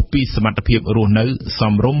ហួសពីសមត្ថភាពរស់នៅស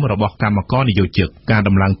មរម្យរបស់កម្មករនិយោជិកការ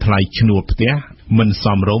ដំឡើងថ្លៃឈ្នួលផ្ទះមិនស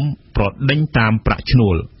មរម្យប្រដេញតាមប្រាក់ឈ្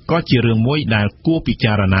នួលក៏ជារឿងមួយដែលគួរពិ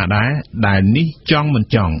ចារណាដែរដែលនេះចង់មិន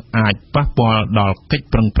ចង់អាចប៉ះពាល់ដល់កិច្ច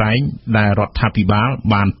ប្រឹងប្រែងដែលរដ្ឋាភិបាល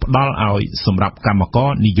បានផ្ដល់ឲ្យសម្រាប់កម្មករ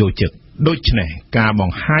និយោជិកដូច្នេះការប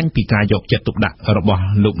ង្ហាញពីការយកចិត្តទុកដាក់របស់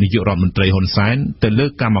លោកនាយករដ្ឋមន្ត្រីហ៊ុនសែនទៅលើ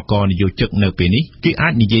កម្មករនិយោជិកនៅពេលនេះគេអា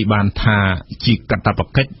ចនិយាយបានថាជាកាតព្វ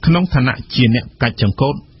កិច្ចក្នុងឋានៈជាអ្នកកាច់ចង្កូ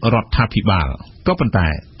តរដ្ឋាភិបាលក៏ប៉ុន្តែ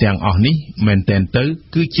ទាំងអស់នេះមែនទែនទៅ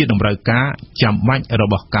គឺជាតម្រូវការចាំបាច់រ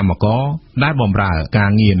បស់កម្មករដែលបម្រើការ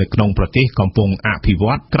ងារនៅក្នុងប្រទេសកំពុងអភិវ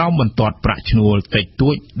ឌ្ឍក្រោមបន្ទាត់ប្រាក់ឈ្នួលតិចតួ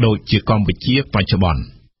ចដូចជាកម្ពុជាបច្ចុប្បន្ន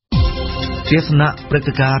ទេសនាព្រឹត្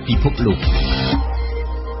តិការណ៍ពិភពលោក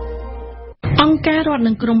អង្គការរដ្ឋ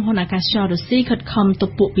និងក្រុមហ៊ុនអាកាសចររុស្ស៊ីខិតខំទ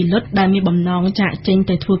ប់ពួកពីលុតដែលមានបំណងចាកចេញ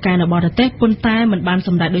ទៅធ្វើការនៅបរទេសប៉ុន្តែមិនបានស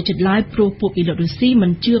ម្រេចដូចចិត្តឡើយព្រោះពួកពីលុតរុស្ស៊ីមិ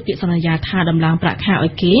នជឿពាក្យសន្យាថាដំឡើងប្រាក់ខែឲ្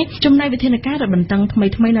យគេចំណែកវិធានការរដ្ឋបន្តឹងថ្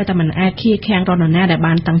មីនៅតែមិនអាចឃាខាំងរដ្ឋណាដែល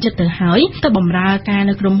បានតាំងចិត្តទៅហើយទៅបម្រើការ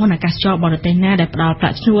នៅក្រុមហ៊ុនអាកាសចរបរទេសណាដែលផ្ដល់ប្រា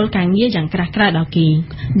ក់ឈ្នួលការងារយ៉ាងក្រាស់ក្រែលដល់គេ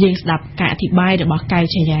យើងស្ដាប់ការអធិប្បាយរបស់កែវ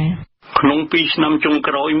ឆាយាក្នុង2ឆ្នាំចុង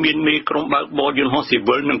ក្រោយមានមេក្រុមបើកបរយន្តហោះស៊ី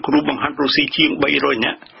វិលនិងគ្រូបង្ហាត់រុស្ស៊ីជាង300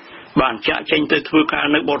នាក់បានចាក់ចេញទៅធ្វើការ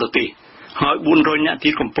នៅបរទេសហើយ400នាក់ទៀ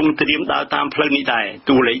តកំពុងត្រៀមដើរតាមផ្លូវនេះដែរ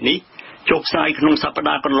តួលេខនេះចុះផ្សាយក្នុងសប្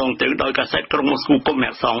តាហ៍កន្លងទៅដោយកាសែតក្រុងម៉ូស្គូកុម្មុ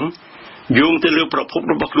យសង្ឃយោងទៅលើប្រភព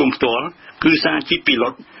របស់ខ្លួនផ្ទាល់គឺសារជីពីឡុ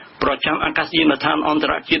តប្រចាំអាកាសយានដ្ឋានអន្ត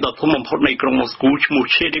រជាតិដ៏ធំបំផុតនៃក្រុងម៉ូស្គូឈ្មោះ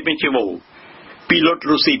Sheremetyevo ពីឡុត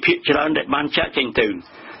រុស្ស៊ីភាគច្រើនដែលបានចាក់ចេញទៅ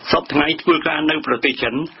សប្តាហ៍ថ្ងៃធ្វើការនៅប្រទេសចិ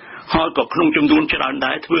នហើយក៏ក្នុងចំនួនច្រើន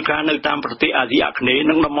ដែរធ្វើការនៅតាមប្រទេសអាស៊ីអាគ្នេយ៍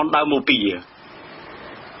និងតំបន់ដើមបូព៌ា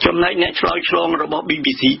ចំណែកអ្នកឆ្លើយឆ្លងរបស់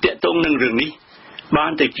BBC តាក់ទងនឹងរឿងនេះបា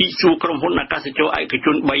នទៅជីកសួរក្រុមហ៊ុនអាកាសចរឯកជ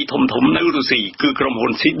ន3ធំនៅរុស្ស៊ីគឺក្រុមហ៊ុ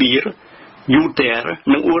ន Sibir, Uter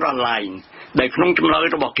និង Uralline ដែលក្នុងចម្លើយ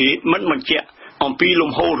របស់គេមិនបញ្ជាក់អំពី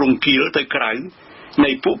លំហូររង្គាលទៅក្រៅនៃ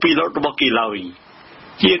ពួកពីឡុតរបស់គេឡើយ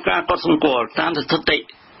ជាការកត់សម្គាល់តាមស្ថិតិ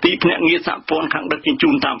ទីភ្នាក់ងារសហព័ន្ធខាងដឹកជញ្ជូ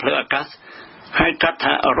នតាមផ្លូវអាកាសហៅកាត់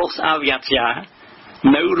ថា Rosaviatia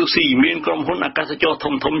នៅរុស្ស៊ីមានក្រុមហ៊ុនអាកាសចរ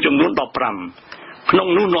ធំចំនួន15ក្នុង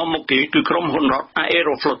នោះនាំមុខគេគឺក្រុមហ៊ុនរដ្ឋ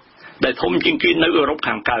Aeroflot ដែលធំជាងគេនៅអឺរ៉ុប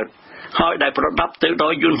ខាងកើតហើយដែលប្រដាប់ទៅដោ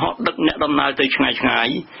យយន្តហោះដឹកអ្នកដំណើរទៅឆ្ងាយ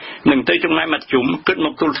និងទៅចម្ងាយមធ្យមគិតម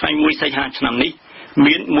កទល់ថ្ងៃ1សីហាឆ្នាំនេះ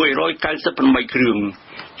មាន198គ្រឿង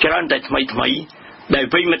ច្រើនតែថ្មីដែល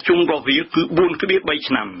វ័យមធ្យមរបស់វាគឺ 4.3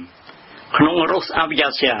 ឆ្នាំក្នុង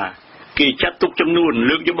Rosaviatia គេចាត់ទុកចំនួន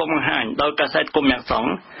លើកយកបង្ហាញដោយកាសែតកុម្មុយសង្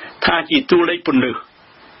ឃថាជាតួលេខពន្លឺ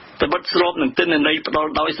តែបិទស្របនឹងទិន្នន័យផ្ដល់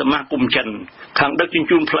ដោយសមាគមចិនខាងដឹកជញ្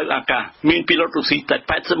ជូនផ្លូវអាកាសមានពីឡុតរុស្ស៊ីតែ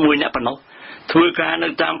81នាក់ប៉ុណ្ណោះធ្វើការនៅ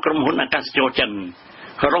តាមក្រុមហ៊ុនអាកាសចរចិន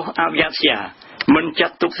រ៉ូសអាវីយ៉ាស៊ីយ៉ាមិនចា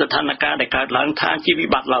ត់ទុកស្ថានភាពដែលកើតឡើងថាជាវិ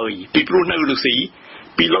បត្តិឡើយពីព្រោះនៅរុស្ស៊ី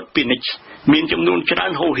ពីឡុតពីនិចមានចំនួនច្រើ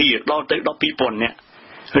នហូរហៀដល់ទៅ 12,000 នាក់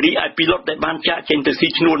រីឯពីឡុតដែលបានចាក់ចេញទៅស៊ី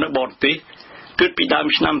ឈ្នួលនៅបរទេស គិតពីដើម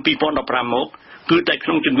ឆ្នាំ2015មកគឺតែក្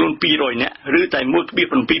នុងចំនួន200នាក់ឬតែ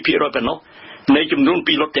 1.7% ប៉ុណ្ណោះនៃចំនួន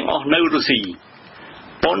ពីរលត់ទាំងអស់នៅរុស្ស៊ី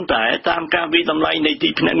ប៉ុន្តែតាមការវិតម្លៃនៃទី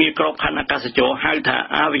ភ្នាក់ងារក្របខ័ណ្ឌអាកាសចរហៅថា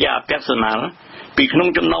Avia Personal ពីក្នុង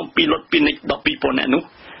ចំណោមពីរលត់ពីនិច 12,000 នាក់នោះ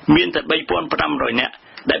មានតែ 3,500 នាក់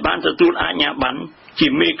ដែលបានទទួលអាជ្ញាប័ណ្ណជា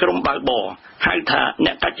មេក្រុមបើកបរហៅថាអ្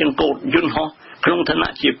នកកាច់ចង្កូតយន្តហោះក្នុងឋា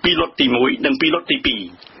នៈជាពីរលត់ទី1និងពីរលត់ទី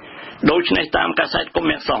2ដូច្នេះតាមកាសែតកុម្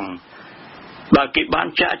មុយសង្ឃបើគេបាន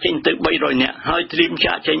ចាក់ចេញទៅ300នាក់ហើយត្រៀម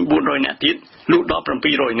ចាក់ចេញ400នាក់ទៀតលុះដល់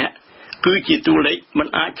700នាក់គឺជាតួលេខមិន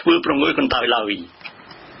អាចធ្វើប្រងើយកន្តើយឡើយ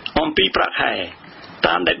អំពីប្រាក់ខែ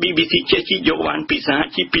តាមដែល BBC ចេះជីកយកបានពីសហ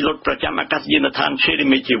ជីពពីរលត់ប្រចាំអាកាសយានដ្ឋាន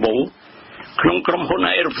Sheremetyevo ក្នុងក្រុមហ៊ុន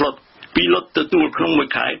Aeroflot ពីរលត់ទទួលក្នុងមួយ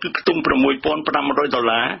ខែគឺខ្ទង់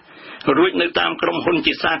$6,500រួចនៅតាមក្រុមហ៊ុន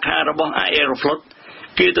ជាសាខារបស់ Aeroflot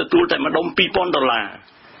គេទទួលតែម្ដុំ$2,000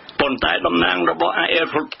ប៉ុន្តែតំណាងរបស់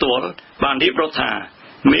Aeroflot ផ្ទាល់បានរៀបរាប់ថា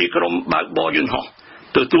មេក្រុមបើកបរយន្តហោះ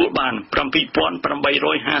ទទួលបាន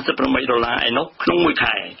$7,858ឯនោះក្នុងមួយ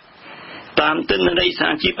ខែតាមទិន្នន័យសហ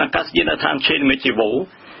ជីពអាកាសយានដ្ឋាន Sheremetyevo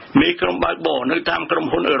មេក្រុមបើកបរនៅតាមក្រុម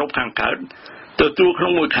ហ៊ុនអឺរ៉ុបខាងកើតទទួលក្នុ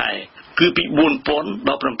ងមួយខែគឺពី$4,000ដ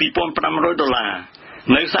ល់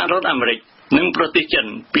$7,500នៅសហរដ្ឋអាមេរិកនិងប្រទេសចិន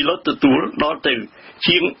ពីលុតទទួលដល់ទៅ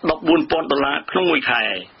ជាង$14,000ក្នុងមួយខែ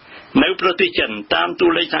នៅប្រទេសចិនតាមតួ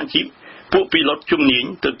លេខសហជីពពួកពីលុតជំនាញ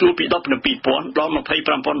ទទួលពី$17,000ដល់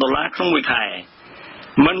$25,000ក្នុងមួយខែ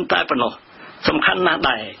មិនតែប៉ុណ្ណោះសំខាន់ណាស់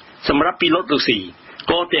ដែរសម្រាប់ពីលុតរុស្ស៊ី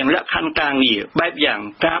ក៏ទាំងលក្ខខណ្ឌការងារបែបយ៉ាង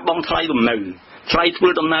ការបង់ថ្លៃលំនៅថ្លៃធ្វើ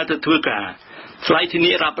ដំណើរទៅធ្វើការថ្លៃធា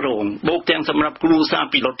នារ៉ាប់រងបូកទាំងសម្រាប់គ្រួសារ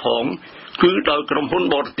ពីលុតផងគឺដោយក្រុមហ៊ុន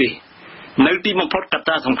បរទេសនៅទីបំផុតកត្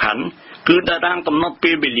តាសំខាន់គឺតារាងកំណត់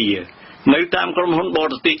ពេលវេលានៅតាមក្រុមហ៊ុនប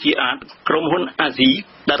រទេសជាអាចក្រុមហ៊ុនអាស៊ី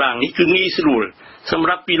តារាងនេះគឺងាយស្រួលសម្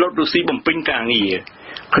រាប់ពីលុតរុស្ស៊ីបំពេញការងារ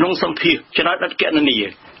ក្នុងសម្ភារច្រើនឥតគណនា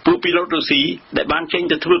ពួកពីលុតរុស្ស៊ីដែលបានចេញ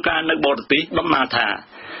ទៅធ្វើការនៅបរទេសដំណើរថា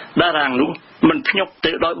តារាងនោះមិនភ្ញាក់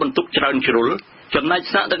ទៅដោយបន្ទុកច្រើនជ្រុលចំណែក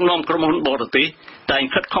ស្នាក់ដឹកនាំក្រុមហ៊ុនបរទេសតែង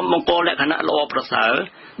ខិតខំបង្កលក្ខណៈល្អប្រសើរ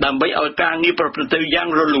ដើម្បីឲ្យការងារប្រព្រឹត្តទៅយ៉ាង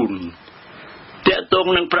រលូនទាក់ទង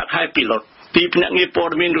នឹងប្រាក់ខែពីលុតទីភ្នាក់ងារព័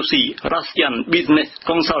ត៌មានរុស្ស៊ី Russian Business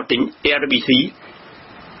Consulting RBC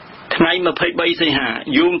ថ្ងៃ23សីហា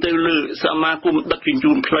យោងទៅលើសមាគមដឹកជញ្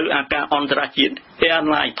ជូនផ្លូវអាកាសអន្តរជាតិ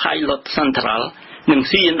Airline Pilot Central និង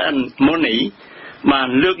CNN Money បាន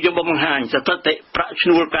លើកយកបង្ហាញស្ថិតិប្រាក់ឈ្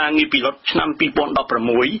នួលការងារពីលុតឆ្នាំ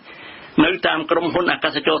2016នៅតាមក្រុមហ៊ុនអាកា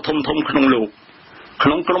សចរធំៗក្នុងលោកក្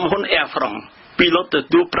នុងក្រុមហ៊ុន Air France ពីលុតទ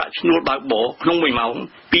ទួលប្រាក់ឈ្នួលបើកបរក្នុង1ម៉ោង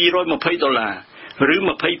$220ឬ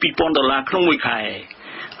$22,000ក្នុងមួយខែ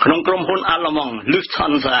ក្នុងក្រុមហ៊ុនអាល្លឺម៉ង់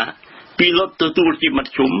Lufthansa ពីលុតទទួលជាម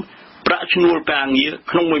ធ្យមប្រាក់ឈ្នួលការងារ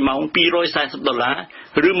ក្នុង1ម៉ោង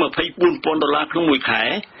$240ឬ$24,000ក្នុងមួយខែ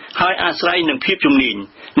ហើយអាស្រ័យនឹងភាពជំនាញ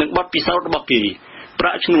និងបទពិសោធន៍របស់គេប្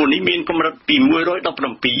រាក់ឈ្នួលនេះមានកម្រិតពី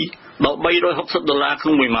$117ដល់$360ក្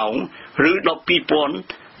នុង1ម៉ោងឬ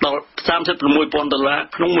$12,000ដល់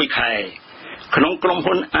$36,000ក្នុងមួយខែក្នុងក្រុម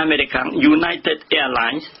ហ៊ុន American United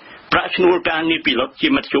Airlines ប្រាក់ឈ្នួលការងារពីលុតជា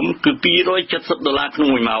មធ្យមគឺ$270ក្នុង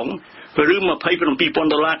1ម៉ោងឬ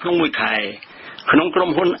$27,000ក្នុងមួយខែក្នុងក្រុម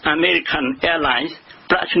ហ៊ុន American Airlines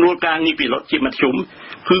ប្រាក់ឈ្នួលការងារពីលុតជាមធ្យម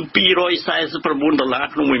គឺ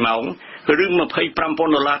$249ក្នុង1ម៉ោងឬ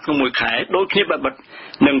$25,000ក្នុងមួយខែដូចគ្នាបែប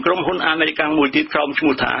នឹងក្រុមហ៊ុនអាមេរិកមួយទៀតក្រោមឈ្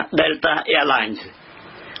មោះថា Delta Airlines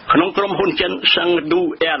ក្នុងក្រុមហ៊ុនចិន Chengdu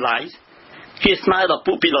Airlines គេស្នើដល់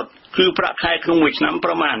ពួកពីលុតគឺប្រាក់ខែក្នុងមួយឆ្នាំ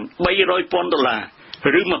ប្រមាណ$300,000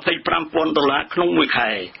ឬ$25,000ក្នុងមួយខែ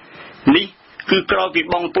នេះគឺក្រោយពី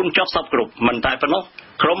បង់ពន្ធចប់សពគ្រប់មិនតែប៉ុណ្ណោះ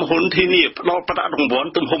ក្រុមហ៊ុនធានាផ្ដល់ប្រាក់រង្វាន់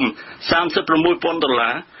ទំហំ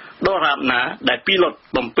$36,000ដល់រាបណាដែលពីលុត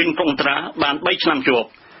បំពេញកុងត្រាបាន3ឆ្នាំជាប់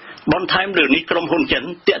បន្ថែមលើនេះក្រុមហ៊ុនចិន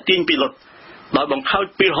តាក់ទាញពីលុតដោយបង្ខូច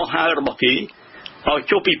ពេលហោះហើររបស់គេឲ្យ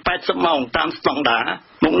ចុះពី80ម៉ោងតាមស្តង់ដារ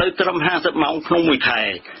មកនៅត្រឹម50ម៉ោងក្នុងមួយខែ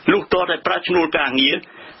លុះទាល់តែប្រាក់ឈ្នួលការងារ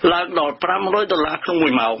ឡើងដល់$500ក្នុង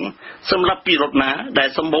1ម៉ោងសម្រាប់ពីលុតណាដែល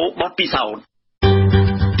សម្បូរបទពិសោធន៍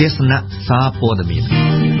ទេសនាសារព័ត៌មាន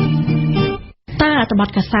តើអត្ថបទ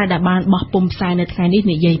កាសែតដែលបានបោះពុម្ពផ្សាយនៅថ្ងៃនេះ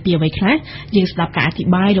និយាយពីអ្វីខ្លះយើងស្ដាប់ការអធិ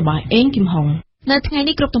ប្បាយរបស់អេងគឹមហុងនៅថ្ងៃ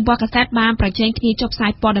នេះគ្រប់ទំព័រកាសែតបានប្រជែងគ្នាចុះផ្សា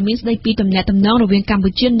យព័ត៌មានស្ដីពីទំនាក់ទំនងរវាងកម្ពុ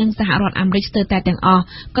ជានិងសហរដ្ឋអាមេរិកស្ទើរតែទាំងអស់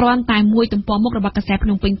គ្រាន់តែមួយទំព័រមុខរបស់កាសែតភ្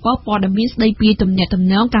នំពេញប៉ុស្តិ៍ព័ត៌មានស្ដីពីទំនាក់ទំ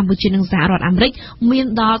នងកម្ពុជានិងសហរដ្ឋអាមេរិកមាន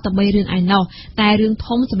ដល់ទៅ3រឿងឯណោះតែរឿង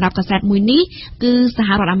ធំសម្រាប់កាសែតមួយនេះគឺសហ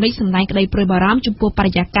រដ្ឋអាមេរិកសម្ដែងក្តីព្រួយបារម្ភចំពោះប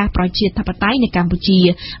រិយាកាសប្រជាធិបតេយ្យនៅកម្ពុជា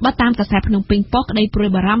បើតាមកាសែតភ្នំពេញប៉ុស្តិ៍ក្តីព្រួយ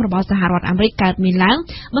បារម្ភរបស់សហរដ្ឋអាមេរិកកើតមានឡើង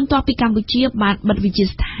បន្ទាប់ពីកម្ពុជាបានបិទវិទ្យា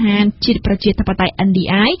ស្ថានជាតិប្រជាធិបតេយ្យ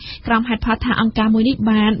NDI ក្រោមហេតុផលថាអង្គ អង្គការមួយនេះ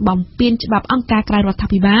បានបំពេញច្បាប់អង្គការក្រៅរដ្ឋា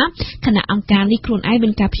ភិបាលខណៈអង្គការនេះខ្លួនឯងមា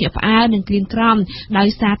នការភ្ញាក់ផ្អើលនិងក្រៀមក្រំដោយ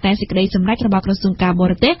សារតែសេចក្តីសម្រេចរបស់ក្រសួងការប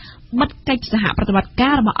រទេសបិទកិច្ចសហប្រតិបត្តិ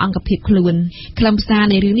ការរបស់អង្គភាពខ្លួនខ្លឹមសារ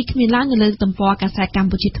នៃរឿងនេះគ្មានឡើងនៅលើទំព័រកាសែតកម្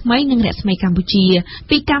ពុជាថ្មីនិងរស្មីកម្ពុជា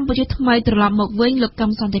ពីកម្ពុជាថ្មីត្រឡប់មកវិញលោកកឹ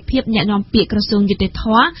មសន្តិភាពអ្នកនាំពាក្យក្រសួងយុតិធ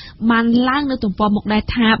ម៌បានឡើងនៅទំព័រមុខដែរ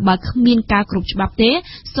ថាបើគ្មានការគ្រប់ច្បាប់ទេ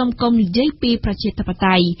សូមកុំនិយាយពីប្រជាធិប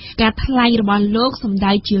តេយ្យការថ្លែងរបស់លោកសម្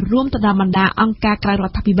ដៅជារួមទៅដល់បណ្ដាអង្គការក្រៅរ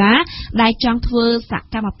ដ្ឋាភិបាលដែលចង់ធ្វើស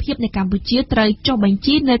កម្មភាពនៅកម្ពុជាត្រូវចុះបញ្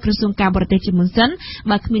ជីនៅក្រសួងការបរទេសជាមុនសិន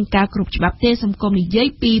បើគ្មានការគ្រប់ច្បាប់ទេសូមកុំនិយាយ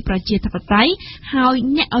ពីប្រជាធិបតេយ្យហើយ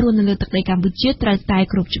អ្នករស់នៅលើទឹកដីកម្ពុជាត្រូវតែ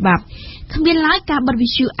គ្រប់ច្បាប់គ្មានឡើយការបិទវិ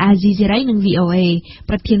ទ្យុអាស៊ីសេរីនិង VOA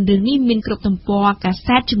ប្រធានរឿងនេះមានគ្រប់ទំព័រកា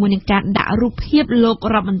សែតជាមួយនឹងការដាក់រូបភាពលោក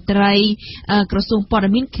រដ្ឋមន្ត្រីក្រសួងព័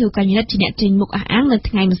ត៌មានខៀវកញ្ញរិទ្ធជាអ្នកចេញមុខអះអាងនៅ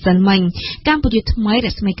ថ្ងៃម្សិលមិញកម្ពុជាថ្មីរ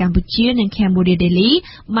ស្មីកម្ពុជានិង Cambodia Daily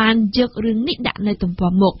បានយករឿងនេះដាក់នៅទំព័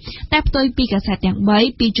រមុខតែផ្ទុយពីកាសែតទាំង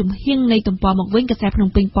3ពីជំហៀងនៃទំព័រមុខវិញកាសែតភ្នំ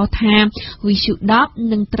ពេញពោលថាវិទ្យុ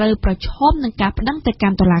10នឹងត្រូវប្រឈមនឹងការប្តឹងទៅកា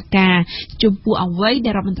ន់តុលាការចំពោះអ្វីដែ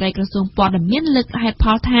លរដ្ឋមន្ត្រីក្រសួងព័ត៌មានលើកហេតុផ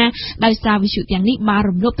លថាដោយសារវិទ្យុទាំងនេះបាន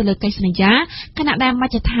រំលោភទៅលើកិច្ចសន្យាខណៈដែលម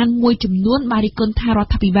ជ្ឈដ្ឋានមួយចំនួនបានរិះគន់ថារ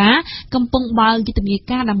ដ្ឋាភិបាលកំពុងបើកយុទ្ធនា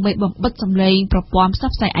ការដើម្បីបំបិទសម្លេងប្រព័ន្ធផ្ស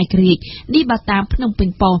ព្វផ្សាយឯករាជ្យនេះបើតាមភ្នំពេញ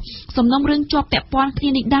ប៉ុស្តិ៍សំណុំរឿងជាប់ពាក់ព័ន្ធគ្នា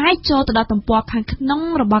នេះដែរចូលទៅដល់ទំព័រខាងក្នុង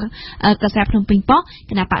របស់កាសែតភ្នំពេញប៉ុស្តិ៍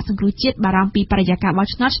គណៈបកសង្គ្រោះជាតិបារម្ភពីបរិយាកាសបោះ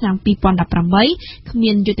ឆ្នោតឆ្នាំ2018គ្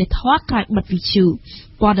មានយុត្តិធម៌ក្រោយបិទវិទ្យុ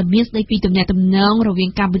ព័ត៌មានស្ដីពីទំនាក់ទំនងរវាង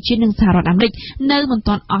កម្ពុជានិងសហរដ្ឋអាមេរិកនៅមិន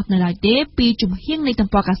ទាន់អស់នៅឡើយទេពីជំហៀងនៃទំ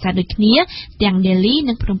ព័រកាសែតដូចគ្នាទាំង Daily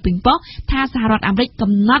និងភ្នំពេញប៉ុស្តិ៍ថាសហរដ្ឋអាមេរិក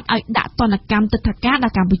កំណត់ឲ្យដាក់ទណ្ឌកម្មទិដ្ឋាការដ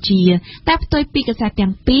ល់កម្ពុជាតែផ្ទុយពីកាសែតទាំ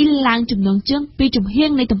ងពីរឡើងចំណងជើងពីជំហៀ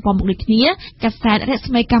ងនៃទំព័រមុខដូចគ្នាកាសែតរ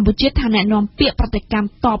ស្មីកម្ពុជាថាអ្នកនាំពាក្យប្រតិកម្ម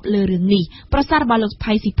តបលើរឿងនេះប្រសាសន៍របស់លោក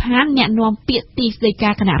ផៃស៊ីផានអ្នកនាំពាក្យទីស្តីកា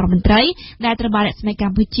រគណៈរដ្ឋមន្ត្រីដែលត្រូវបានរស្មីក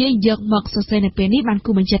ម្ពុជាយកមកសរសេរនៅពេលនេះបាន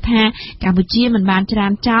គូបញ្ជាក់ថាកម្ពុជាមិនបានច្រា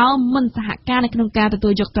នចោលមិនសហការនៅក្នុងការទទួ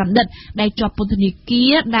លយកទណ្ឌិតដែលជាប់ពន្ធនាគា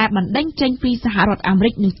រដែលបណ្ដេញចេញពីសហរដ្ឋអាមេរិ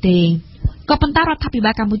កនោះទេក៏ប៉ុន្តែរដ្ឋាភិបា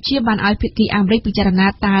លកម្ពុជាបានឲ្យភាគីអាមេរិកពិចារណា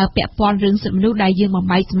តើពាក់ព័ន្ធរឿងសិទ្ធិមនុស្សដែលយើងបំ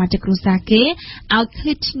បែកសមាជិកគ្រួសារគេឲ្យឃ្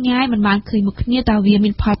លាតឆ្ងាយមិនបានឃើញមុខគ្នាតើវាមា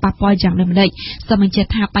នផលប៉ះពាល់យ៉ាងដូចម្តេចសូមបញ្ជាក់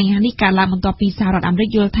ថាបញ្ហានេះកើតឡើងបន្ទាប់ពីសហរដ្ឋអាមេរិក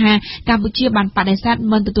យល់ថាកម្ពុជាបានបដិសេធ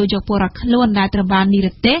មិនទទួលយកពលរដ្ឋខ្លួនដែលត្រូវបាននិរ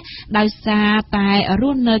ទេសដោយសារតែរ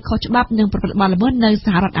ស់នៅខុសច្បាប់និងប្រព្រឹត្តបទល្មើសនៅស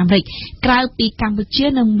ហរដ្ឋអាមេរិកក្រៅពីកម្ពុជា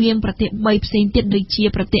នៅមានប្រទេស3ផ្សេងទៀតដូចជា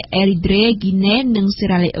ប្រទេសអេរីត្រេ ហ្គីណេ និងសេ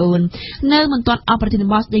រ៉ាឡេអូននៅមិនទាន់អស់ប្រធាន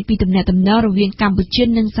បទស្ដីពីទំនាក់ទំនងរវាងកម្ពុជា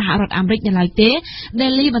និងសហរដ្ឋអាមេរិកនៅឡើយទេ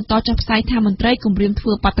Daily បន្តចុះផ្សាយថាមន្ត្រីគម្រាមធ្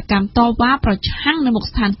វើបាតកម្មតវ៉ាប្រឆាំងនៅមុខ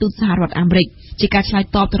ស្ថានទូតសហរដ្ឋអាមេរិកជាការឆ្លើយ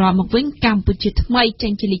តបទៅមកវិញកម្ពុជាថ្មីចេ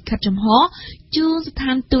ញជាលិខិតចំហជូនស្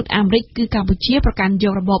ថានទូតអាមេរិកគឺកម្ពុជាប្រកាន់យ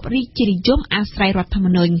ករបបរាជានិយមអាស្រ័យរដ្ឋធម្ម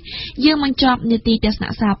នុញ្ញយើងបញ្ចប់នីតិទស្ស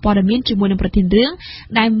នៈសារព័ត៌មានជាមួយនឹងប្រធានរឿង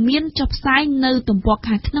ដែលមានចុះផ្សាយនៅទំព័រ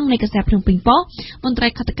ខាងក្នុងនៃកាសែតភ្នំពេញប៉ុស្តិ៍មន្ត្រី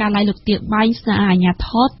ខេត្តកាឡៃលោកទៀបបាញ់ស្នើឲ្យអាជ្ញាធ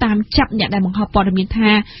រតាមចាប់អ្នកដែលបង្ហោះព័ត៌មាន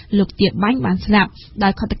ថាលោកទៀបបាញ់បានស្លាប់ដោ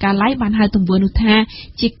យខេត្តកាឡៃបានហៅទង្វើនោះថា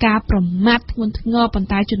ជាការប្រមាថធ្ងន់ធ្ងរប៉ុន្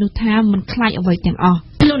តែជននោះថាមិនខ្លាចអ្វីទាំងអស់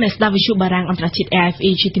លោកអ្នកស្ដាប់វិទ្យុបារាំងអន្តរជាតិ RFI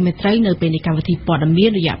ជាទីមេត្រីនៅពេលនេះកម្មវិធីព័ត៌មា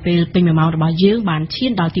នរយៈពេលពេញ1ម៉ោងរបស់យើងបានឈា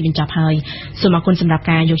នដល់ទីបញ្ចប់ហើយសូមអរគុណសម្រាប់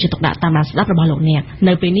ការយកចិត្តទុកដាក់តាមដានស្ដាប់របស់លោកអ្នក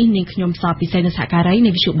នៅពេលនេះនាងខ្ញុំសោពិសេសនៅសហការីនៃ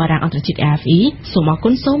វិទ្យុបារាំងអន្តរជាតិ RFI សូមអរគុ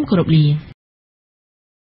ណសូមគោរពលា